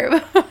finger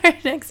before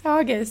next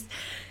August?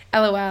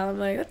 LOL. I'm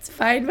like, that's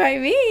fine by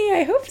me.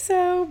 I hope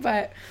so.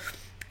 But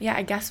yeah,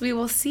 I guess we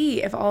will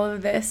see if all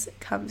of this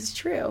comes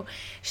true.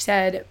 She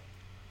said,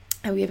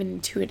 we have an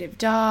intuitive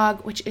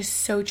dog, which is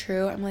so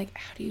true. I'm like,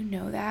 how do you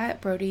know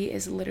that? Brody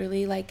is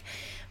literally like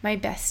my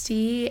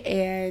bestie,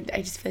 and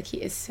I just feel like he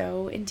is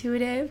so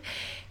intuitive.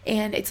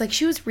 And it's like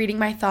she was reading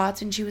my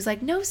thoughts, and she was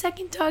like, no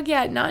second dog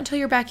yet, not until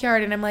your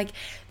backyard. And I'm like,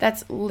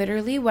 that's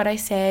literally what I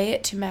say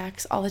to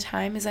Max all the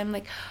time, is I'm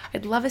like,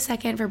 I'd love a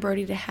second for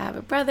Brody to have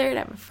a brother, to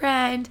have a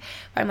friend.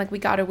 But I'm like, we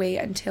gotta wait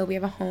until we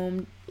have a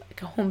home,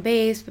 like a home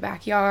base, the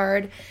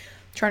backyard,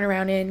 to run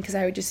around in, because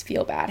I would just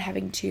feel bad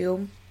having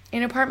two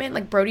in an apartment.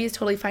 Like, Brody is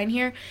totally fine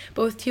here,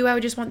 but with two, I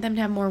would just want them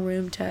to have more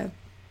room to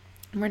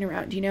run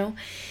around, you know?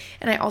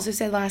 And I also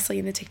said lastly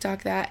in the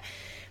TikTok that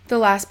the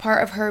last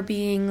part of her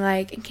being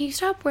like, can you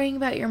stop worrying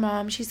about your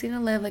mom? She's gonna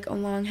live like a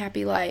long,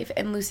 happy life.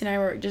 And Lucy and I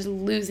were just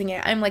losing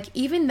it. I'm like,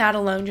 even that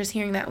alone, just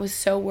hearing that was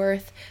so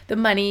worth the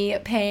money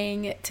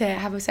paying to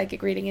have a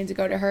psychic reading and to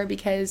go to her,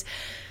 because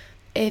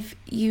if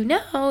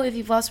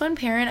you've lost one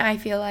parent, I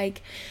feel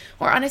like,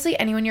 or honestly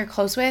anyone you're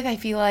close with, I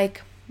feel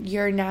like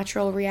your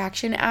natural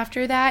reaction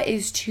after that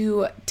is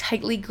to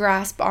tightly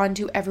grasp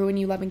onto everyone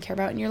you love and care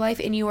about in your life,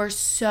 and you are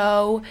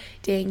so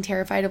dang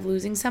terrified of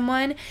losing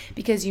someone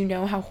because you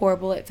know how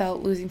horrible it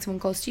felt losing someone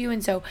close to you.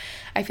 And so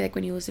I feel like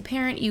when you lose a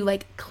parent, you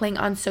like cling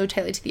on so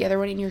tightly to the other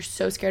one, and you're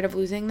so scared of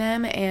losing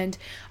them. And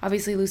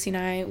obviously Lucy and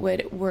I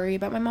would worry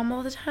about my mom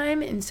all the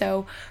time, and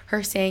so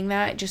her saying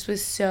that just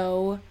was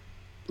so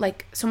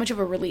much of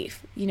a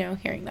relief, you know,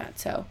 hearing that.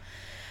 So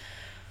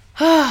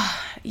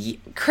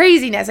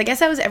craziness. I guess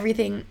that was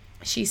everything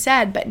she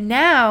said. But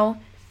now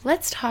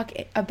let's talk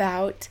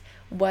about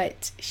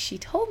what she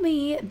told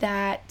me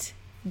that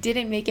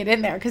didn't make it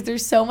in there, because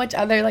there's so much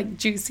other like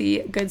juicy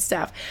good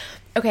stuff.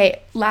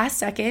 Okay, last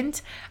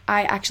second,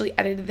 I actually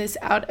edited this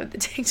out of the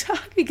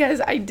TikTok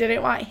because I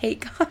didn't want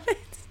hate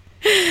comments.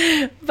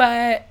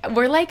 But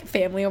we're like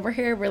family over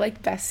here. We're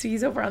like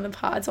besties over on the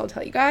pod, so I'll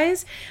tell you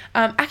guys.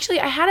 Actually,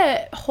 I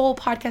had a whole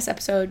podcast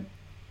episode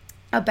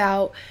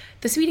about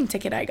the speeding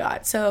ticket I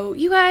got. So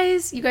you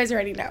guys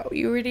already know.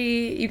 You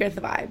get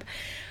the vibe.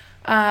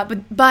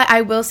 But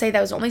I will say that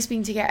was the only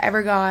speeding ticket I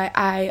ever got.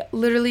 I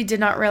literally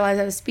did not realize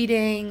I was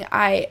speeding.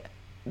 I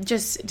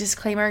just,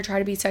 disclaimer, try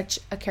to be such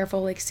a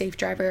careful, like, safe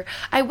driver.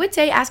 I would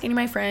say, ask any of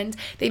my friends.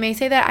 They may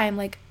say that I'm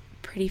like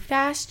pretty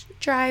fast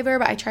driver,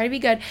 but I try to be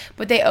good.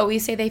 But they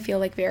always say they feel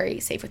like very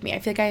safe with me. I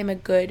feel like I am a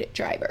good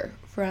driver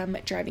from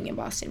driving in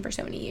Boston for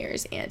so many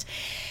years. And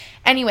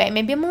anyway,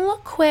 maybe I'm a little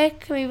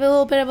quick, maybe a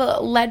little bit of a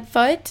lead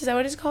foot. Is that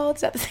what it's called?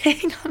 Is that the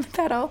thing on the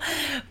pedal?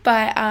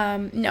 But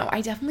no,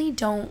 I definitely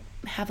don't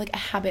have like a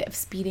habit of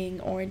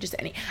speeding or just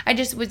any. I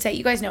just would say,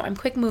 you guys know I'm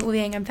quick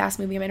moving, I'm fast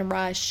moving, I'm in a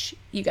rush.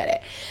 You get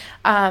it.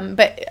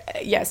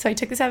 But yeah, so I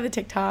took this out of the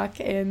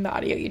TikTok and the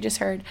audio you just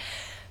heard.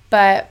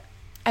 But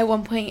at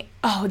one point,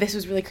 this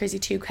was really crazy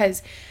too,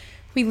 because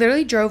we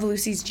literally drove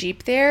Lucy's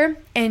Jeep there,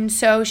 and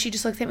so she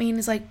just looked at me and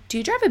was like, do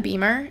you drive a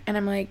Beamer? And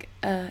I'm like,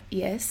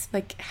 yes.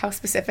 Like, how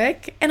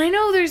specific? And I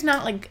know there's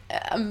not like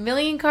a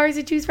million cars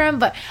to choose from,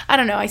 but I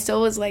don't know, I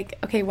still was like,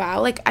 okay,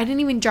 wow, like I didn't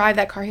even drive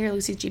that car here.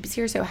 Lucy's Jeep is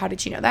here, so how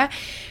did you know that?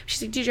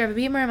 She's like, do you drive a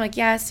Beamer? I'm like,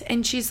 yes.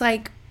 And she's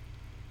like,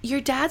 your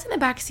dad's in the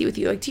back seat with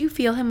you. Like, do you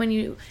feel him when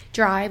you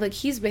drive? Like,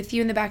 he's with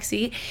you in the back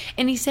seat,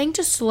 and he's saying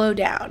to slow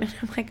down. And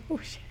I'm like, oh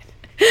shit.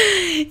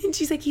 And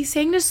she's like, he's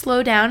saying to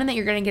slow down and that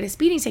you're going to get a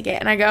speeding ticket.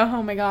 And I go,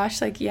 oh my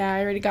gosh, like, yeah,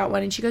 I already got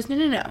one. And she goes,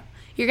 no,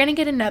 you're going to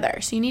get another,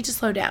 so you need to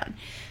slow down.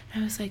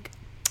 And I was like,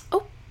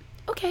 oh,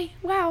 okay,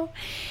 wow.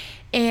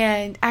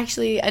 And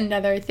actually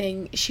another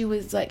thing, she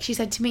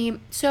said to me,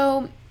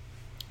 so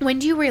when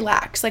do you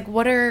relax? Like,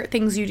 what are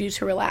things you do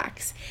to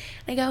relax?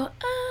 And I go,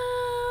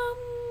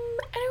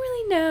 I don't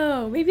really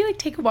know. Maybe like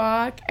take a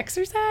walk,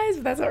 exercise,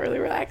 but that's not really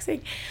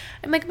relaxing.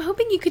 I'm like, I'm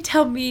hoping you could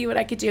tell me what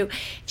I could do.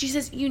 She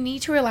says, you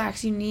need to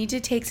relax. You need to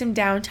take some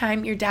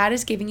downtime. Your dad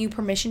is giving you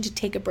permission to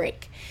take a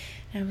break.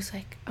 And I was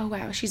like, oh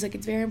wow. She's like,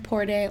 it's very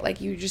important.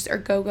 Like, you just are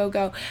go, go,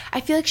 go.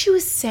 I feel like she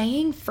was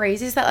saying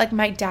phrases that like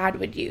my dad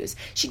would use.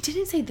 She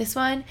didn't say this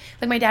one.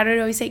 Like, my dad would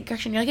always say,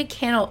 Gretchen, you're like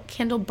a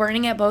candle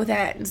burning at both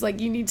ends.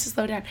 Like, you need to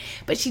slow down.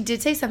 But she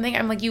did say something.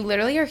 I'm like, you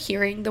literally are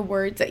hearing the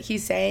words that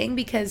he's saying,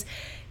 because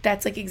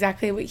that's like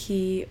exactly what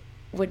he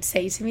would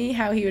say to me,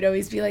 how he would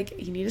always be like,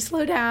 you need to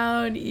slow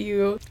down.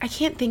 I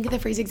can't think of the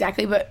phrase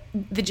exactly, but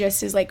the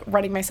gist is like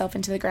running myself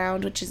into the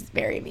ground, which is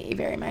very me,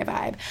 very my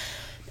vibe.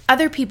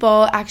 Other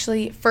people,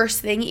 actually,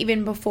 first thing,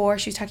 even before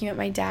she was talking about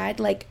my dad,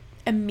 like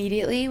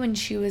immediately when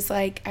she was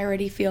like, I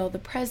already feel the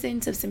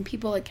presence of some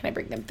people, like, can I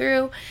bring them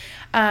through?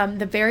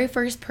 The very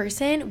first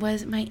person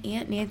was my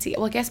Aunt Nancy.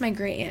 Well, I guess my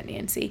great Aunt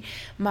Nancy,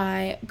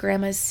 my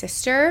grandma's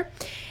sister.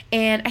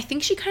 And I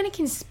think she kind of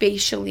can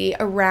spatially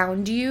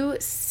around you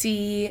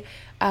see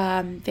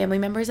family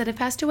members that have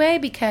passed away,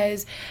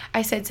 because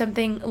I said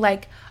something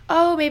like,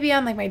 oh, maybe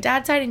on like my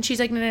dad's side, and she's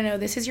like, no,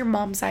 this is your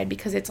mom's side,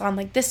 because it's on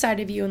like this side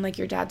of you and like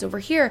your dad's over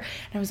here.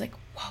 And I was like,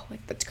 whoa,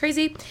 like that's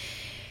crazy.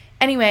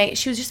 Anyway,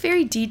 she was just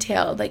very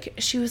detailed. Like,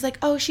 she was like,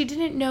 oh, she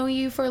didn't know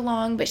you for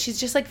long, but she's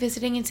just like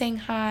visiting and saying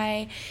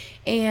hi.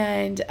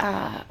 And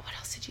what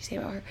else did you say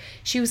about her?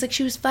 She was like,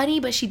 she was funny,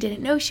 but she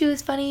didn't know she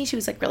was funny. She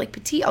was like really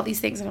petite, all these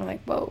things. And I'm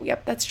like, whoa,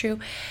 yep, that's true.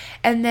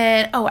 And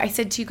then, I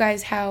said to you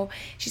guys how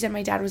she said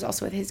my dad was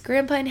also with his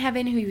grandpa in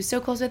heaven, who he was so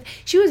close with.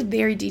 She was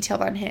very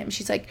detailed on him.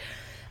 She's like,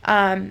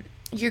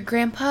 your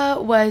grandpa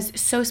was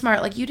so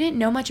smart. Like, you didn't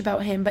know much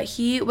about him, but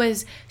he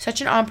was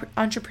such an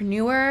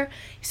entrepreneur,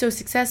 so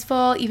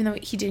successful, even though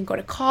he didn't go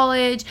to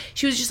college.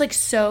 She was just like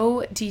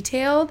so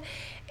detailed.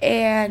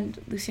 And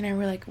Lucy and I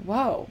were like,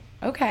 whoa,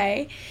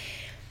 okay.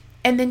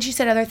 And then she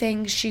said other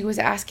things. She was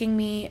asking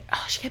me,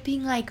 she kept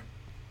being like,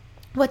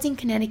 what's in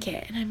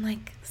Connecticut? And I'm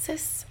like,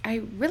 sis,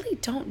 I really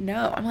don't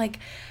know. I'm like,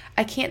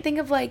 I can't think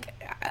of like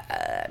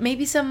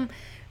maybe some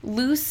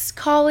loose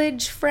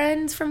college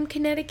friends from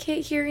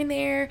Connecticut here and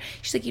there.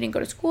 She's like, you didn't go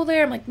to school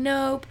there? I'm like,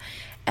 nope.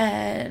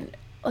 And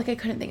like, I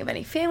couldn't think of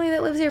any family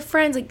that lives there,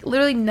 friends, like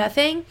literally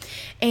nothing.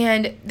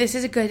 And this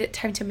is a good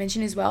time to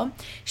mention as well.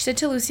 She said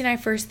to Lucy and I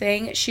first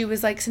thing, she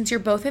was like, since you're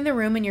both in the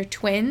room and you're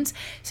twins,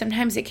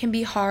 sometimes it can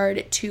be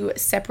hard to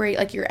separate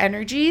like your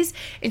energies.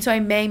 And so I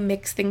may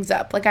mix things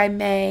up. Like I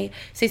may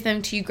say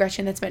something to you,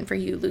 Gretchen, that's meant for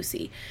you,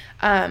 Lucy.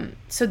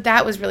 So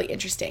that was really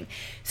interesting.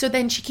 So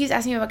then she keeps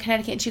asking me about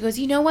Connecticut and she goes,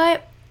 you know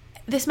what?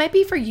 This might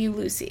be for you,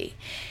 Lucy.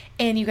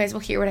 And you guys will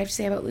hear what I have to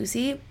say about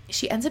Lucy.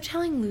 She ends up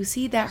telling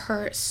Lucy that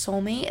her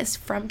soulmate is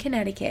from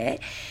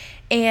Connecticut.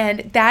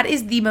 And that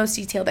is the most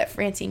detail that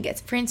Francine gets.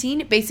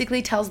 Francine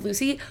basically tells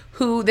Lucy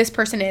who this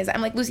person is.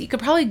 I'm like, Lucy, you could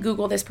probably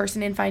Google this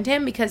person and find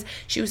him, because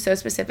she was so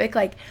specific.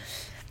 Like,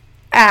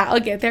 I'll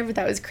get there, but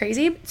that was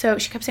crazy. So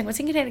she kept saying, what's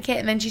in Connecticut?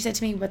 And then she said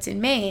to me, what's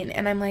in Maine?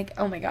 And I'm like,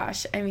 oh my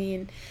gosh. I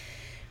mean,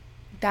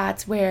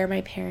 that's where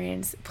my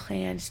parents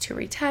planned to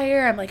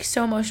retire. I'm like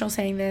so emotional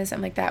saying this.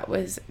 I'm like, that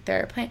was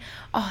their plan.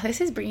 Oh,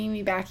 this is bringing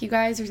me back, you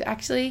guys. There's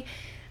actually,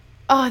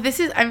 I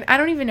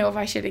don't even know if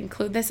I should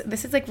include this.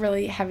 This is like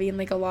really heavy and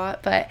like a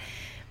lot, but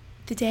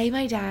the day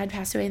my dad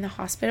passed away in the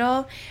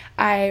hospital,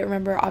 I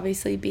remember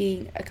obviously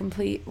being a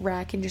complete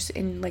wreck and just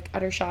in like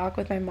utter shock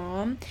with my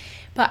mom.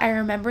 But I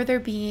remember there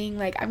being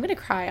like, I'm going to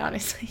cry,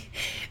 honestly.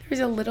 There's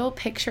a little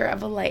picture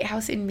of a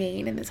lighthouse in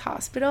Maine in this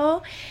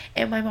hospital.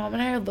 And my mom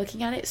and I are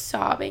looking at it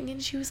sobbing.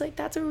 And she was like,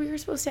 that's where we were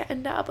supposed to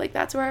end up. Like,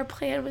 that's where our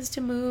plan was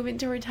to move and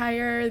to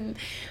retire. And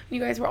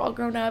you guys were all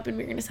grown up and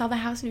we were going to sell the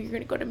house and we were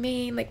going to go to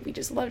Maine. Like, we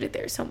just loved it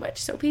there so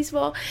much. So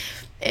peaceful.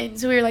 And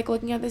so we were like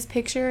looking at this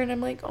picture and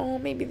I'm like, oh,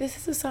 maybe this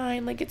is a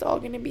sign. Like, it's all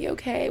going to be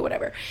okay,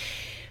 whatever.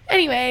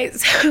 Anyway,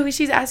 so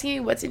she's asking me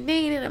what's in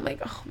Maine, and I'm like,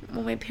 oh,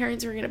 well, my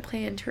parents were going to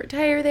plan to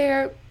retire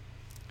there.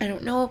 I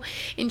don't know.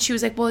 And she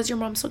was like, well, is your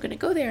mom still going to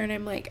go there? And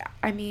I'm like,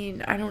 I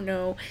mean, I don't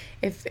know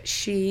if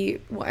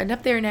she will end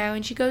up there now.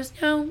 And she goes,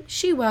 no,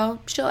 she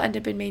will. She'll end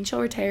up in Maine.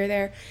 She'll retire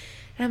there.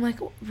 And I'm like,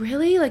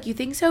 really? Like, you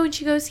think so? And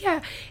she goes,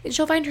 yeah. And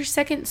she'll find her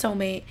second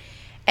soulmate.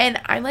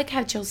 And I like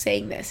have Jill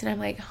saying this. And I'm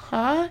like,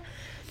 huh?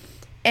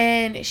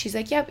 And she's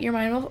like, yep, your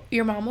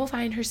mom will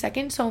find her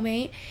second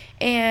soulmate,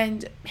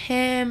 and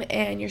him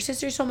and your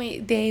sister's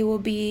soulmate, they will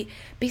be,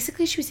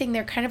 basically she was saying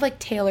they're kind of like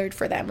tailored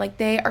for them. Like,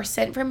 they are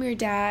sent from your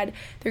dad.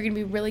 They're going to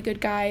be really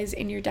good guys,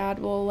 and your dad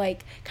will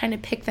like kind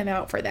of pick them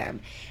out for them.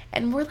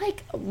 And we're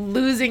like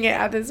losing it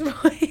at this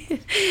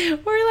point.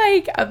 We're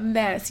like a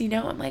mess, you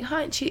know? I'm like, huh?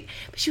 And she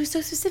was so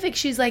specific.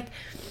 She's like,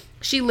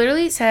 she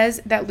literally says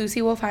that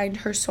Lucy will find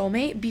her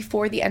soulmate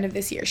before the end of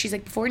this year. She's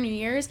like, before New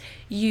Year's,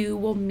 you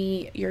will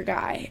meet your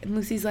guy. And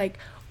Lucy's like,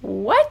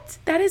 what?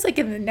 That is like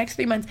in the next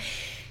 3 months.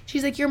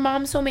 She's like, your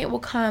mom's soulmate will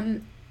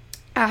come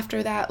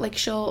after that. Like,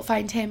 she'll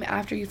find him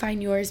after you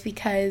find yours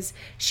because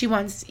she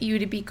wants you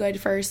to be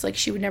good first. Like,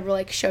 she would never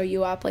like show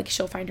you up. Like,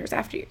 she'll find hers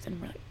after yours. And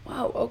we're like,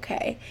 whoa,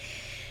 okay.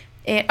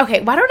 And, okay,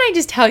 why don't I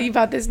just tell you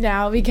about this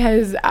now,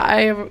 because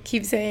I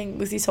keep saying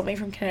Lucy's soulmate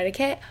from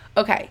Connecticut.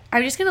 Okay,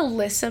 I'm just going to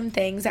list some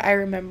things that I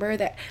remember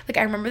that, like,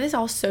 I remember this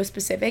all so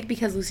specific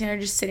because Lucy and I are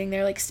just sitting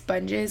there like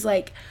sponges,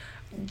 like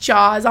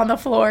jaws on the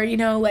floor, you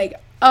know, like,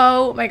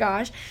 oh my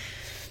gosh.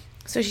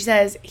 So she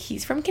says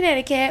he's from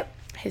Connecticut,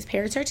 his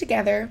parents are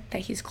together, that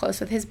he's close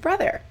with his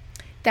brother,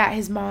 that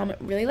his mom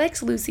really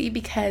likes Lucy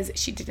because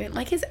she didn't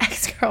like his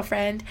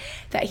ex-girlfriend,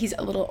 that he's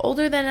a little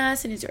older than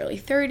us in his early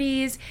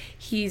 30s,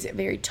 he's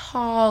very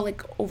tall,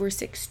 like over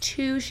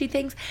 6'2", she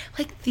thinks.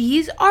 Like,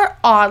 these are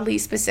oddly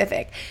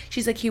specific.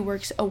 She's like, he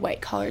works a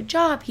white-collar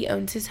job, he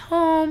owns his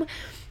home,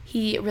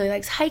 he really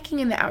likes hiking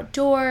in the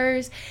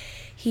outdoors,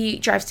 he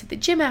drives to the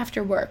gym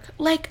after work.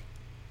 Like,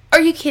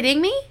 are you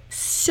kidding me?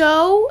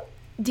 So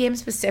damn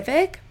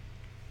specific.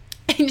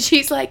 And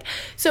she's like,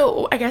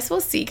 so I guess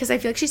we'll see, because I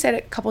feel like she said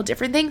a couple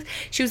different things.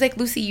 She was like,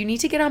 Lucy, you need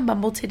to get on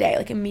Bumble today,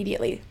 like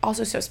immediately.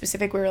 Also so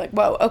specific. We were like,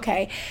 whoa,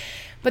 okay.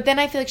 But then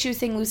I feel like she was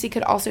saying Lucy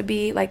could also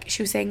be, like,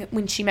 she was saying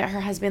when she met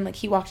her husband, like,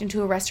 he walked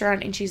into a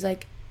restaurant and she's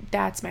like,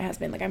 that's my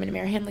husband. Like, I'm going to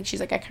marry him. Like, she's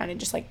like, I kind of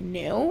just, like,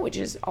 knew, which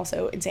is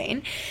also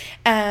insane.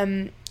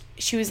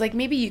 She was like,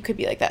 maybe you could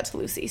be like that to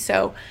Lucy.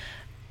 So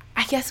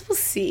I guess we'll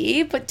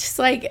see. But just,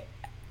 like,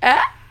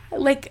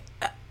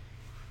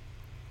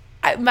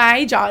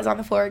 my jaw is on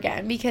the floor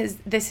again because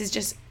this is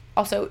just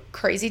also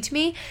crazy to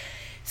me.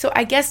 So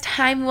I guess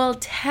time will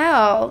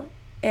tell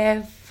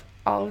if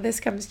all of this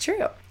comes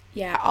true.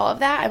 yeah, all of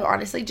that. I'm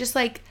honestly just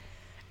like,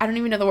 I don't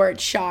even know the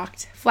word,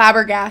 shocked,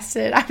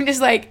 flabbergasted. I'm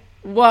just like,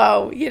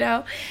 whoa, you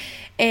know?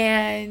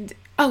 And,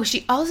 oh,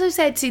 she also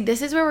said, see,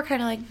 this is where we're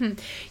kind of like,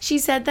 She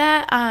said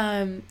that,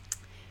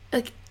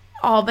 like,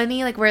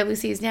 Albany, like where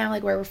Lucy is now,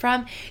 like where we're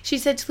from, she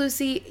said to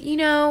Lucy, you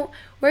know,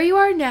 where you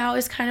are now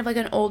is kind of like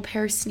an old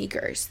pair of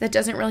sneakers that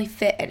doesn't really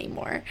fit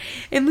anymore.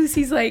 And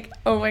Lucy's like,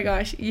 oh my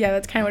gosh, yeah,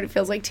 that's kind of what it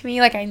feels like to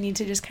me. Like, I need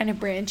to just kind of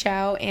branch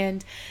out.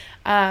 And,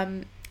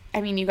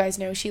 I mean, you guys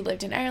know she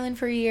lived in Ireland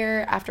for a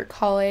year after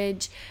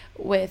college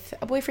with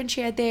a boyfriend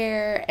she had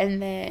there,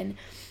 and then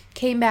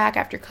came back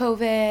after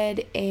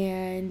COVID,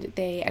 and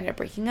they ended up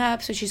breaking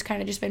up. So she's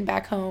kind of just been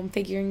back home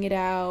figuring it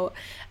out,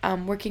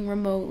 working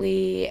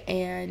remotely,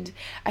 and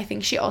I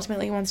think she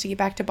ultimately wants to get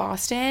back to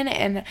Boston.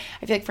 And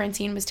I feel like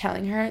Francine was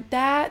telling her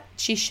that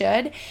she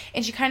should,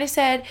 and she kind of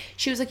said,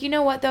 she was like, you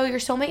know what though, your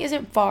soulmate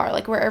isn't far,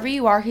 like wherever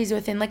you are, he's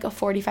within like a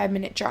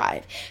 45-minute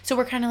drive. So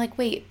we're kind of like,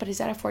 wait, but is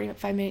that a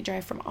 45-minute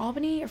drive from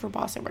Albany or from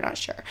Boston? We're not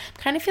sure.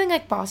 I'm kind of feeling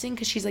like Boston,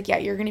 because she's like, yeah,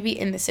 you're gonna be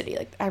in the city.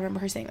 Like, I remember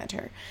her saying that to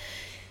her.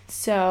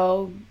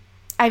 So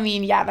I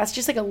mean, yeah, that's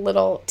just like a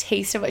little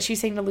taste of what she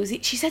was saying to Lucy.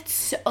 She said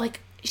so,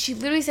 like, she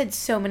literally said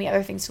so many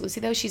other things to Lucy,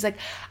 though. She's like,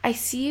 I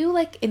see you,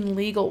 like, in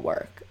legal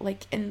work,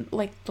 like, in,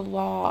 like, the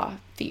law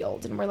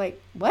field. And we're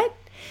like, what?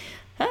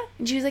 Huh?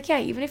 And she was like, yeah,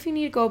 even if you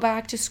need to go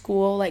back to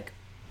school, like,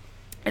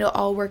 it'll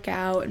all work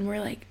out. And we're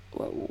like,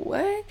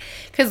 what?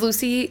 Because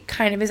Lucy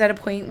kind of is at a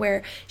point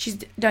where she's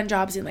done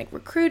jobs in, like,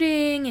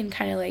 recruiting and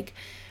kind of, like,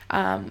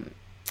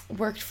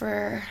 worked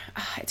for,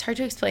 it's hard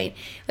to explain,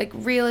 like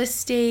real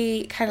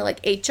estate, kind of like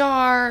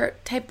HR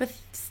type of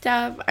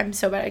stuff. I'm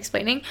so bad at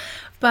explaining,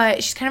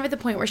 but she's kind of at the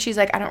point where she's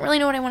like, I don't really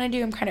know what I want to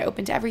do. I'm kind of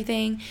open to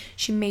everything.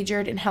 She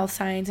majored in health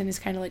science and is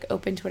kind of like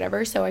open to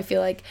whatever. So I feel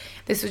like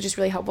this was just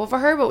really helpful for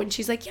her. But when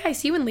she's like, yeah, I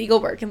see you in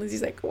legal work, and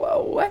Lucy's like,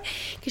 whoa, what?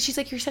 Because she's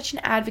like, you're such an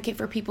advocate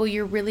for people.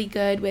 You're really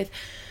good with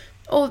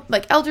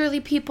like elderly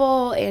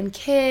people and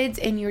kids,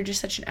 and you're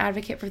just such an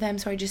advocate for them.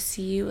 So I just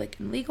see you like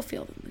in the legal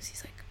field. And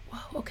Lucy's like,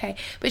 whoa, okay.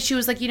 But she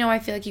was like, you know, I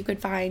feel like you could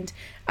find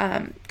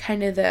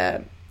kind of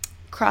the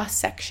cross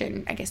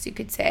section, I guess you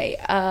could say,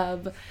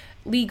 of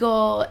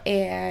legal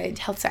and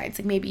health science.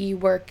 Like maybe you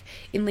work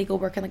in legal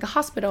work in like a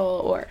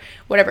hospital or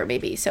whatever it may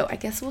be. So I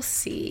guess we'll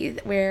see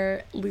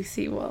where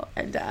Lucy will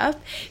end up.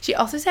 She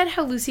also said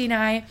how Lucy and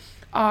I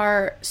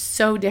are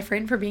so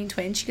different for being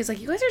twins. She goes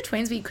like, you guys are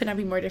twins, but you could not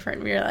be more different.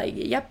 And we were like,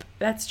 yep,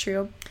 that's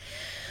true.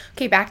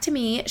 Okay, back to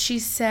me. She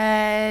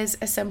says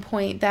at some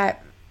point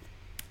that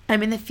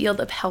I'm in the field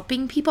of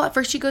helping people. At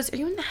first she goes, are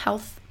you in the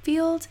health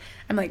field?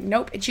 I'm like,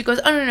 nope. And she goes,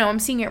 oh, no, I'm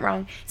seeing it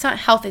wrong. It's not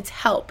health, it's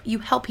help. You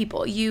help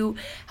people. You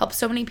help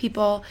so many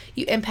people.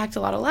 You impact a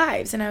lot of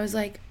lives. And I was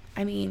like,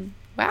 I mean,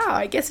 wow,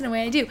 I guess in a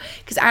way I do.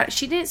 Because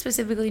she didn't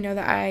specifically know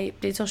that I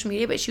did social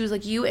media, but she was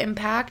like, you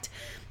impact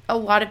a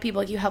lot of people.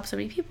 Like, you help so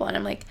many people. And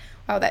I'm like,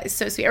 wow, that is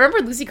so sweet. I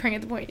remember Lucy crying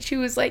at the point. She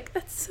was like,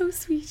 that's so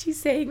sweet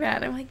she's saying that.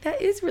 And I'm like,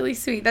 that is really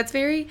sweet. That's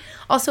very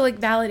also like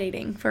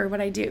validating for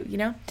what I do, you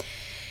know?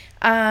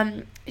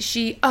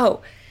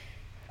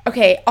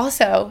 Okay,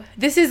 also,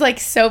 this is like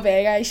so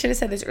big. I should have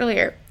said this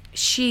earlier.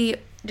 She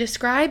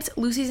describes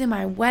Lucy's and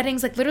my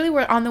weddings. Like literally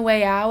we're on the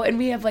way out and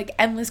we have like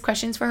endless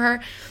questions for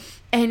her.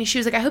 And she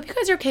was like, I hope you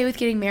guys are okay with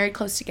getting married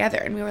close together.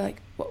 And we were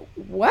like,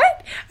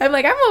 what? I'm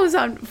like, I'm almost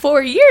on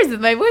 4 years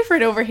with my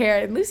boyfriend over here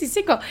and Lucy's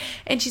single.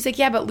 And she's like,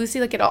 yeah, but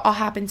Lucy, like it all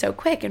happened so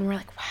quick. And we're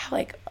like, wow,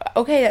 like,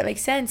 okay, that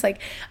makes sense. Like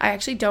I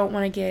actually don't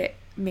want to get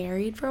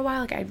married for a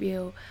while. Like I'd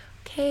feel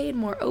okay and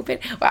more open.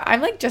 Well,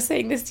 I'm like just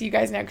saying this to you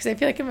guys now because I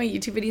feel like in my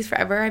YouTube videos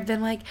forever I've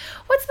been like,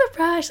 what's the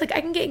rush? Like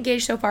I can get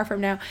engaged so far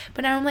from now.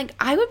 But now I'm like,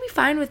 I would be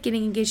fine with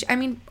getting engaged. I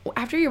mean,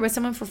 after you're with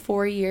someone for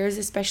 4 years,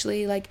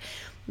 especially like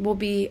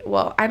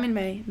I'm in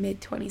my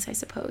mid-20s, I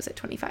suppose, at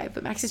 25,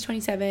 but Max is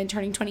 27,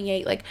 turning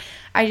 28. Like,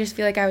 I just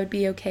feel like I would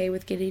be okay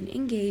with getting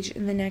engaged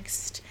in the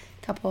next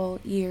couple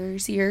year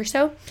or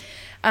so.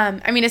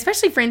 I mean,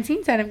 especially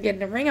Francine said I'm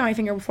getting a ring on my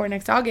finger before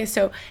next August,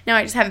 so now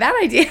I just have that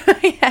idea in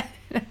my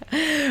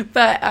head.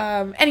 But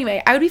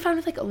anyway, I would be fine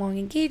with, like, a long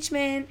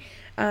engagement,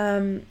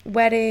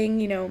 wedding,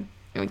 you know,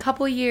 in a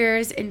couple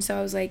years. And so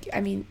I was like,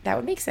 I mean, that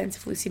would make sense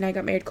if Lucy and I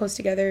got married close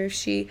together, if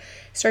she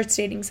starts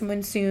dating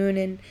someone soon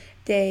and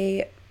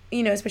they,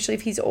 you know, especially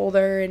if he's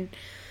older and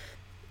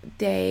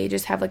they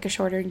just have like a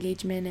shorter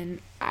engagement,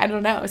 and I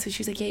don't know. So she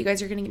was like, yeah, you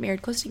guys are going to get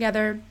married close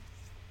together.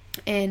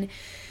 And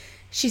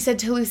she said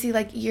to Lucy,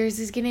 like, yours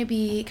is going to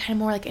be kind of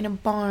more like in a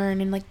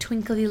barn and like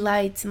twinkly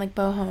lights and like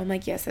boho. I'm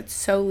like, yes, that's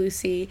so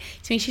Lucy.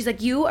 To me, she's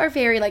like, you are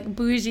very like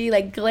bougie,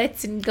 like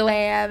glitz and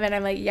glam. And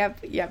I'm like, yep,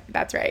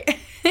 that's right.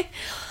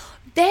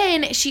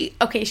 Then she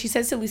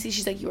says to Lucy,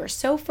 she's like, you are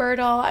so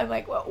fertile. I'm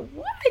like, well,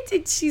 what?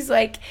 And she's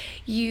like,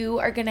 you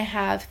are going to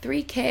have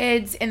 3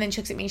 kids. And then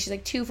she looks at me, she's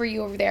like, 2 for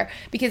you over there.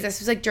 Because this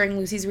was like during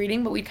Lucy's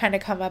reading, but we'd kind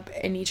of come up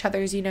in each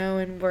other's, you know,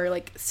 and we're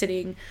like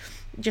sitting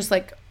just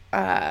like,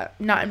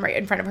 not right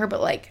in front of her, but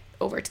like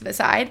over to the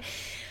side.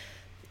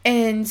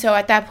 And so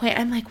at that point,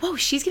 I'm like, whoa,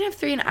 she's going to have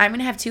 3 and I'm going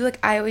to have 2. Like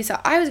I always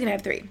thought I was going to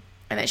have 3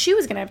 and that she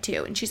was going to have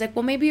 2. And she's like,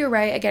 well, maybe you're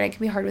right. Again, it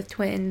can be hard with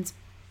twins.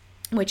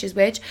 which is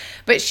which,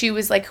 but she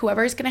was like,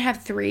 whoever's gonna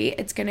have 3,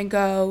 it's gonna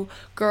go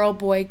girl,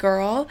 boy,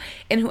 girl,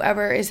 and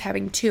whoever is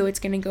having 2, it's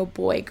gonna go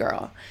boy,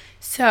 girl.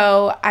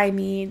 So I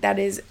mean, that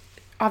is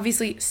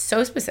obviously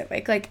so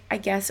specific. Like, I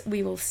guess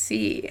we will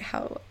see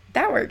how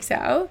that works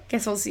out.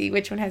 Guess we'll see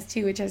which one has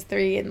 2, which has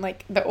 3, and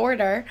like the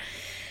order.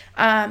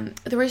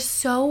 There was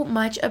so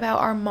much about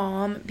our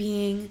mom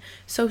being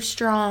so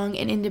strong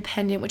and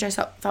independent, which I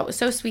thought was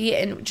so sweet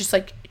and just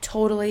like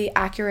totally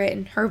accurate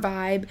in her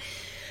vibe.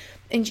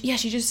 And yeah,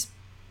 she just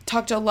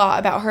talked a lot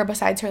about her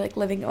besides her like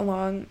living a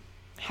long,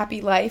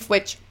 happy life,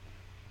 which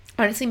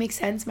honestly makes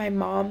sense. My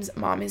mom's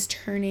mom is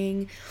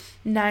turning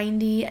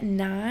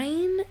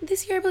 99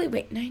 this year, I believe.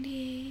 Wait,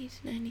 90,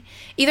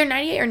 either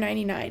 98 or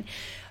 99.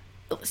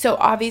 So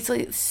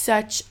obviously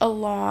such a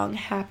long,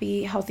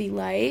 happy, healthy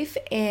life.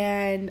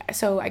 And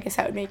so I guess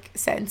that would make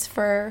sense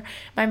for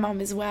my mom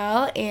as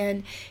well.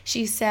 And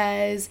she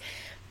says,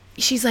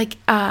 she's like,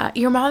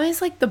 your mom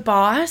is like the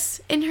boss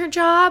in her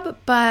job,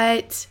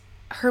 but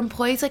her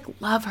employees like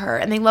love her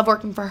and they love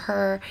working for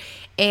her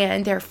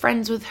and they're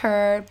friends with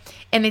her.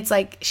 And it's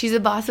like, she's a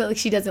boss, but like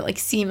she doesn't like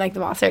seem like the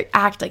boss or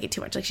act like it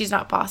too much. Like she's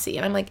not bossy.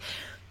 And I'm like,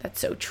 that's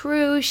so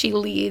true. She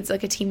leads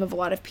like a team of a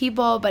lot of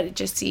people, but it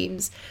just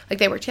seems like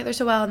they work together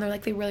so well and they're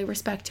like, they really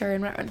respect her.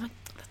 And I'm like,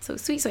 that's so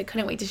sweet. So I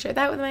couldn't wait to share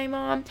that with my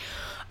mom.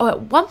 Oh,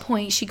 at one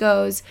point she's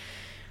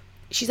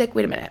like,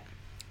 wait a minute,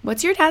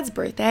 what's your dad's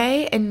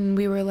birthday? And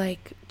we were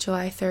like,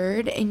 July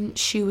 3rd. And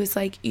she was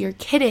like, you're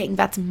kidding.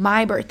 That's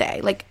my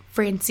birthday. Like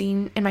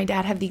Francine and my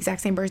dad have the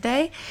exact same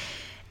birthday.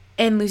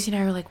 And Lucy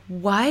and I were like,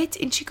 what?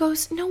 And she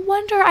goes, no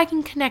wonder I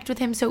can connect with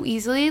him so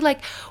easily. Like,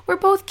 we're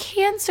both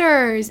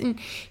Cancers. And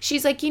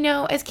she's like, you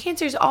know, as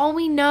Cancers, all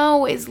we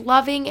know is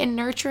loving and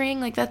nurturing.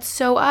 Like, that's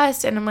so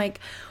us. And I'm like,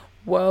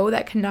 whoa,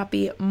 that could not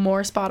be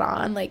more spot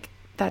on. Like,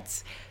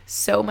 that's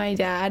so my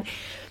dad.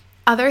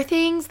 Other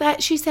things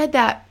that she said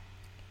that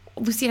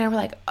Lucy and I were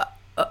like,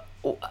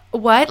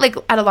 what? Like,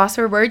 at a loss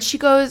for words. She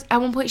goes,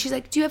 at one point, she's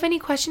like, do you have any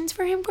questions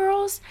for him,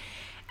 girls?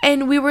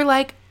 And we were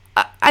like,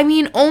 I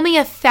mean, only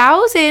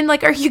 1,000.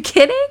 Like, are you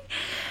kidding?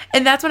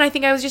 And that's when I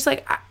think I was just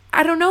like,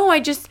 I don't know.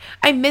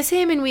 I miss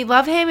him and we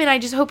love him and I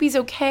just hope he's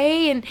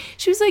okay. And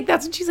she was like,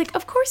 that's when she's like,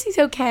 of course he's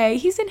okay.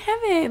 He's in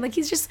heaven. Like,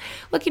 he's just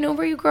looking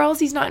over you girls.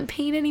 He's not in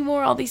pain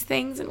anymore. All these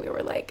things. And we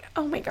were like,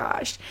 oh my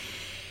gosh.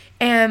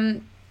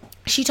 And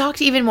she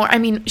talked even more. I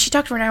mean, she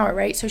talked for an hour,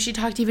 right? So she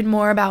talked even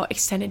more about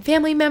extended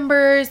family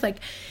members, like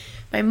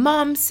my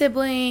mom's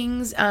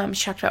siblings.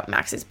 She talked about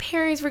Max's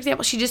parents, for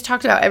example. She just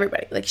talked about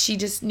everybody. Like, she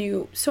just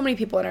knew so many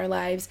people in our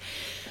lives.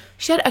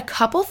 She had a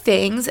couple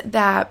things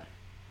that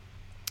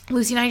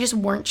Lucy and I just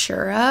weren't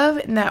sure of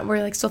and that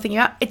we're like still thinking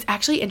about. It's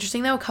actually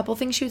interesting though. A couple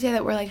things she would say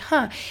that we're like,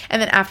 huh.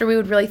 And then after we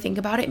would really think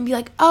about it and be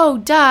like, oh,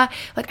 duh.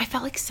 Like, I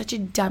felt like such a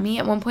dummy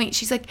at one point.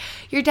 She's like,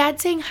 your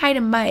dad's saying hi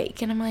to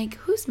Mike. And I'm like,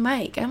 who's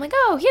Mike? And I'm like,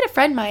 oh, he had a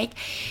friend, Mike.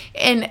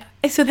 And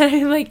so then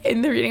I'm like,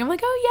 in the reading, I'm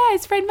like, oh yeah,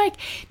 his friend Mike.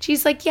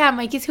 She's like, yeah,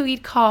 Mike is who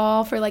he'd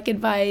call for like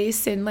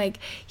advice and like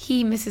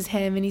he misses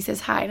him and he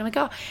says hi. And I'm like,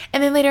 oh.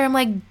 And then later I'm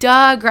like,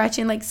 duh,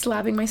 Gretchen, like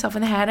slapping myself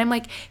in the head. I'm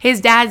like,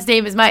 his dad's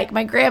name is Mike.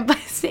 My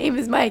grandpa's name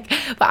is Mike.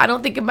 But I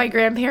don't think of my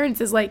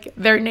grandparents as like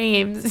their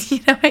names.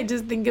 You know, I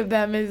just think of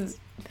them as,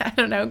 I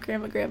don't know,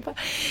 grandpa.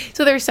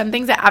 So there's some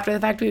things that after the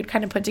fact we would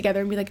kind of put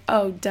together and be like,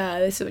 oh, duh,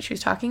 this is what she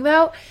was talking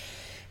about.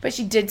 But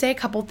she did say a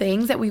couple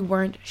things that we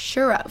weren't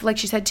sure of. Like,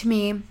 she said to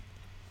me,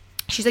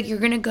 she's like, you're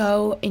going to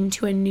go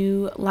into a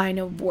new line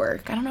of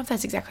work. I don't know if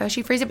that's exactly how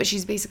she phrased it, but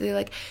she's basically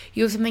like,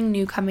 you have something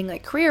new coming,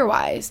 like,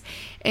 career-wise.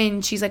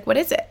 And she's like, what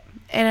is it?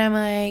 And I'm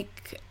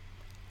like,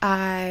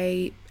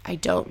 I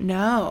don't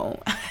know.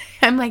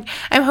 I'm like,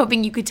 I'm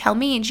hoping you could tell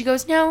me. And she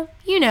goes, no,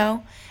 you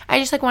know. I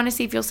just, like, want to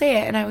see if you'll say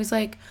it. And I was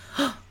like,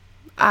 oh,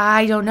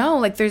 I don't know.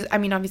 Like, there's, I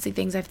mean, obviously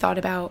things I've thought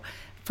about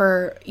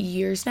for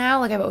years now.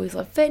 Like, I've always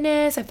loved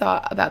fitness. I've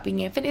thought about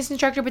being a fitness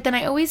instructor. But then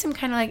I always am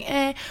kind of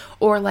like,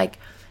 or, like,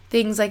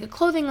 things like a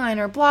clothing line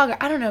or a blog, or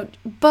I don't know,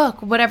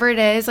 book, whatever it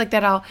is, like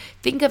that I'll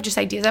think of, just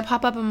ideas that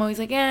pop up. I'm always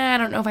like, I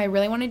don't know if I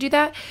really want to do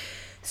that.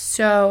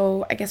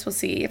 So I guess we'll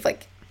see if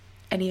like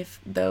any of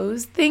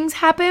those things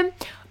happen.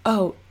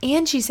 Oh,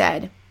 and she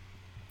said,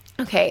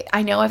 okay,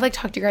 I know I've like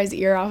talked your guys'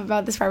 ear off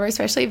about this forever,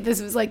 especially if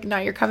this was like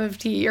not your cup of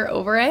tea, you're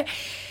over it.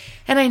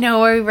 And I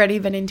know we've already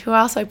been into a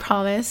while, so I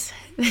promise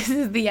this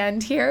is the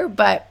end here.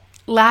 But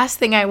last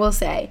thing I will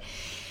say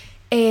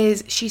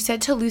is she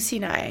said to Lucy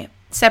and I,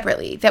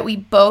 separately, that we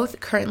both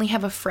currently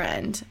have a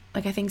friend,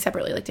 like I think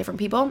separately, like different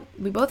people,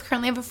 we both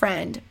currently have a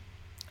friend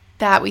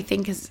that we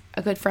think is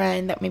a good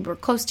friend that maybe we're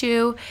close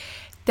to,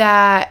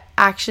 that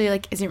actually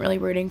like isn't really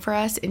rooting for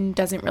us and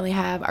doesn't really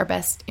have our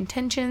best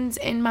intentions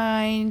in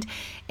mind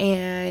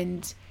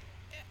and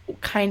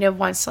kind of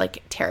wants to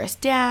like tear us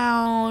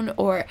down,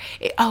 or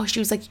she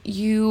was like,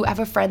 you have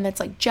a friend that's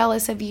like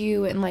jealous of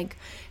you and like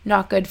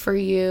not good for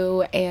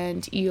you,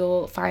 and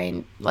you'll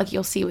find, like,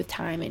 you'll see with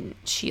time, and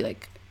she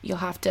like, you'll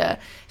have to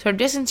sort of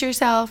distance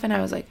yourself. And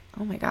I was like,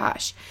 oh my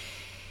gosh.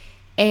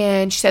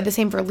 And she said the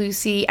same for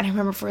Lucy. And I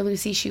remember for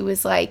Lucy, she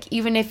was like,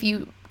 even if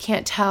you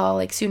can't tell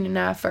like soon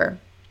enough or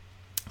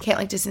can't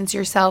like distance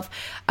yourself,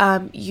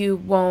 you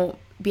won't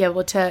be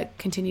able to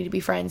continue to be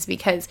friends,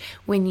 because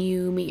when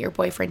you meet your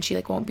boyfriend, she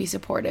like won't be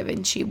supportive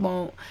and she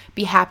won't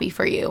be happy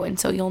for you. And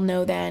so you'll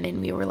know then.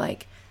 And we were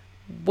like,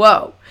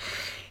 whoa.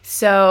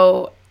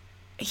 So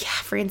yeah,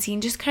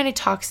 Francine just kind of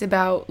talks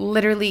about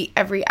literally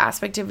every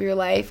aspect of your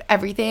life,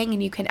 everything,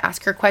 and you can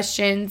ask her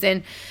questions.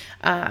 And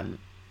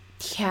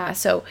yeah,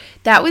 so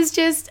that was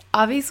just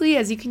obviously,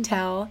 as you can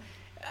tell,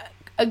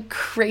 a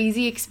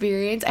crazy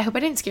experience. I hope I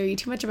didn't scare you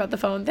too much about the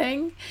phone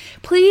thing.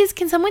 Please,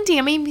 can someone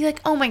DM me and be like,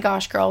 oh my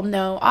gosh, girl,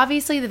 no,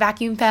 obviously the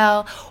vacuum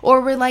fell,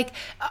 or we're like,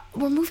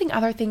 we're moving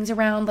other things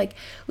around. Like,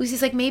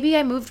 Lucy's like, maybe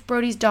I moved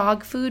Brody's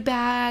dog food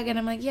bag, and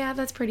I'm like, yeah,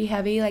 that's pretty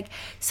heavy. Like,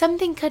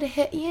 something could have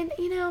hit you,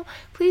 you know,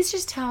 please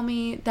just tell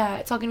me that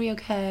it's all gonna be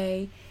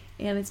okay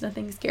and it's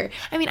nothing scary.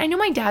 I mean, I know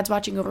my dad's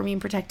watching over me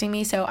and protecting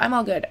me, so I'm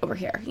all good over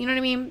here. You know what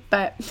I mean?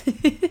 But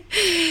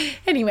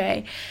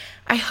anyway,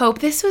 I hope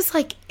this was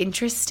like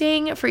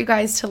interesting for you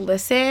guys to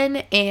listen.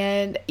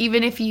 And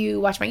even if you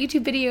watched my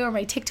YouTube video or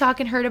my TikTok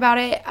and heard about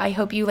it, I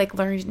hope you like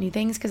learned new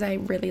things, because I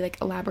really like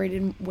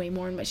elaborated way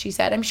more on what she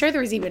said. I'm sure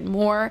there was even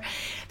more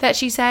that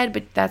she said,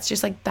 but that's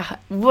just like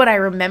what I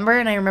remember.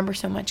 And I remember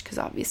so much because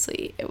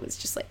obviously it was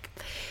just like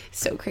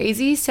so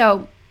crazy.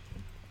 So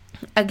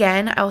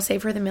again, I will say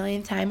for the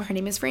millionth time, her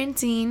name is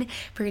Francine.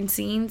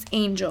 Francine's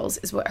Angels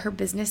is what her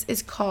business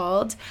is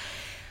called.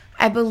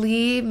 I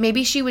believe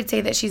maybe she would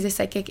say that she's a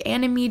psychic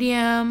and a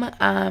medium.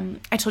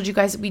 I told you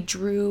guys that we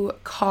drew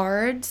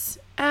cards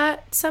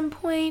at some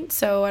point,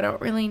 so I don't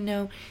really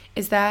know.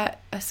 Is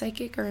that a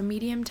psychic or a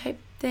medium type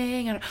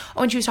thing? I don't.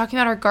 Oh, and she was talking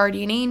about our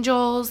guardian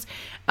angels.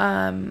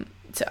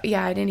 So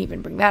yeah, I didn't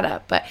even bring that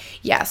up. But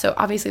yeah, so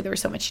obviously there was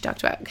so much she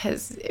talked about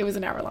because it was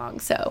an hour long.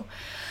 So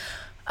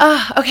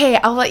okay,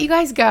 I'll let you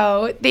guys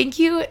go. Thank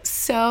you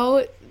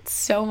so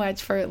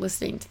much for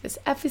listening to this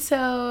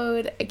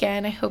episode.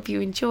 Again, I hope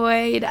you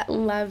enjoyed.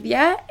 Love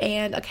ya,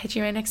 and I'll catch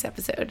you in my next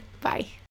episode. Bye.